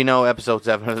there will be no episode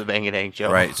 7 of the Bang and Dang Show.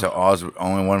 Right. So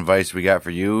only one advice we got for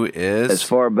you is, as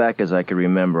far back as I can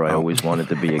remember, I always wanted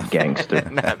to be a gangster.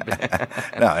 No, it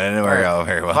didn't work out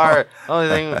very well.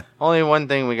 Only one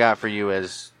thing we got for you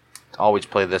is always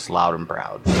play this loud and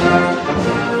proud.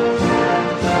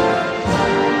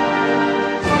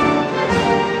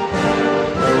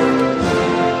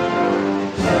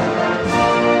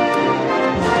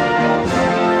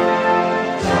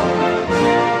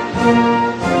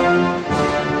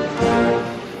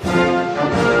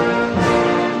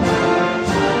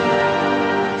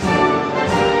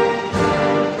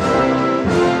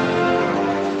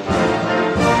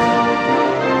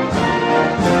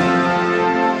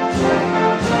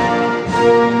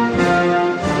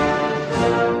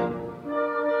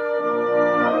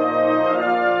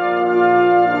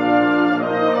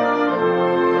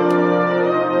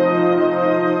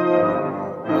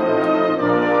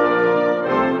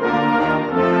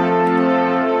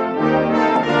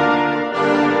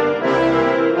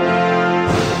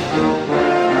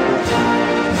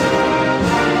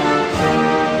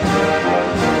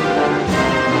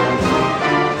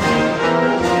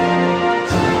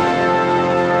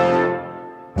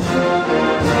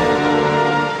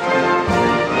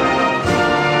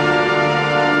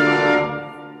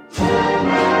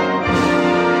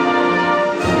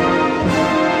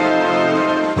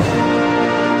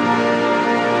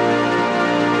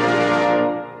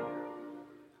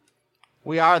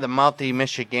 We are the Mouthy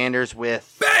Michiganders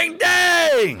with Bang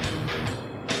Dang!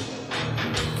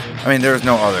 I mean, there's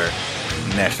no other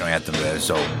national anthem there,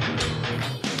 so...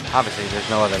 Obviously, there's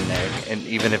no other neg. And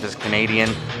even if it's Canadian,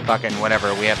 fucking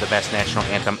whatever, we have the best national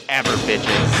anthem ever,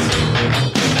 bitches.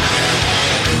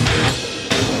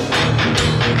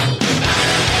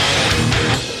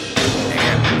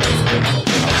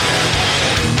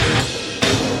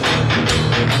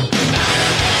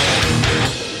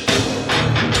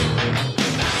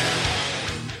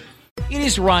 It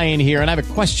is Ryan here, and I have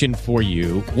a question for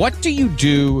you. What do you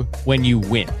do when you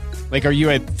win? Like, are you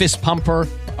a fist pumper?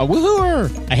 A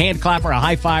woohooer, a hand clapper, a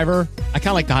high fiver. I kind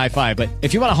of like the high five, but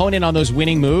if you want to hone in on those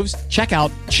winning moves, check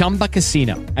out Chumba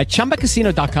Casino. At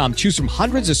ChumbaCasino.com, choose from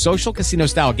hundreds of social casino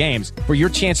style games for your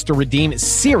chance to redeem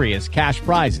serious cash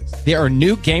prizes. There are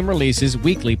new game releases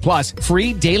weekly, plus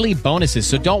free daily bonuses.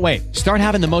 So don't wait. Start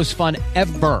having the most fun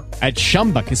ever at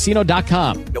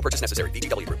ChumbaCasino.com. No purchase necessary.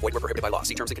 VGW Group. Void where prohibited by law.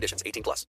 See terms and conditions. 18+.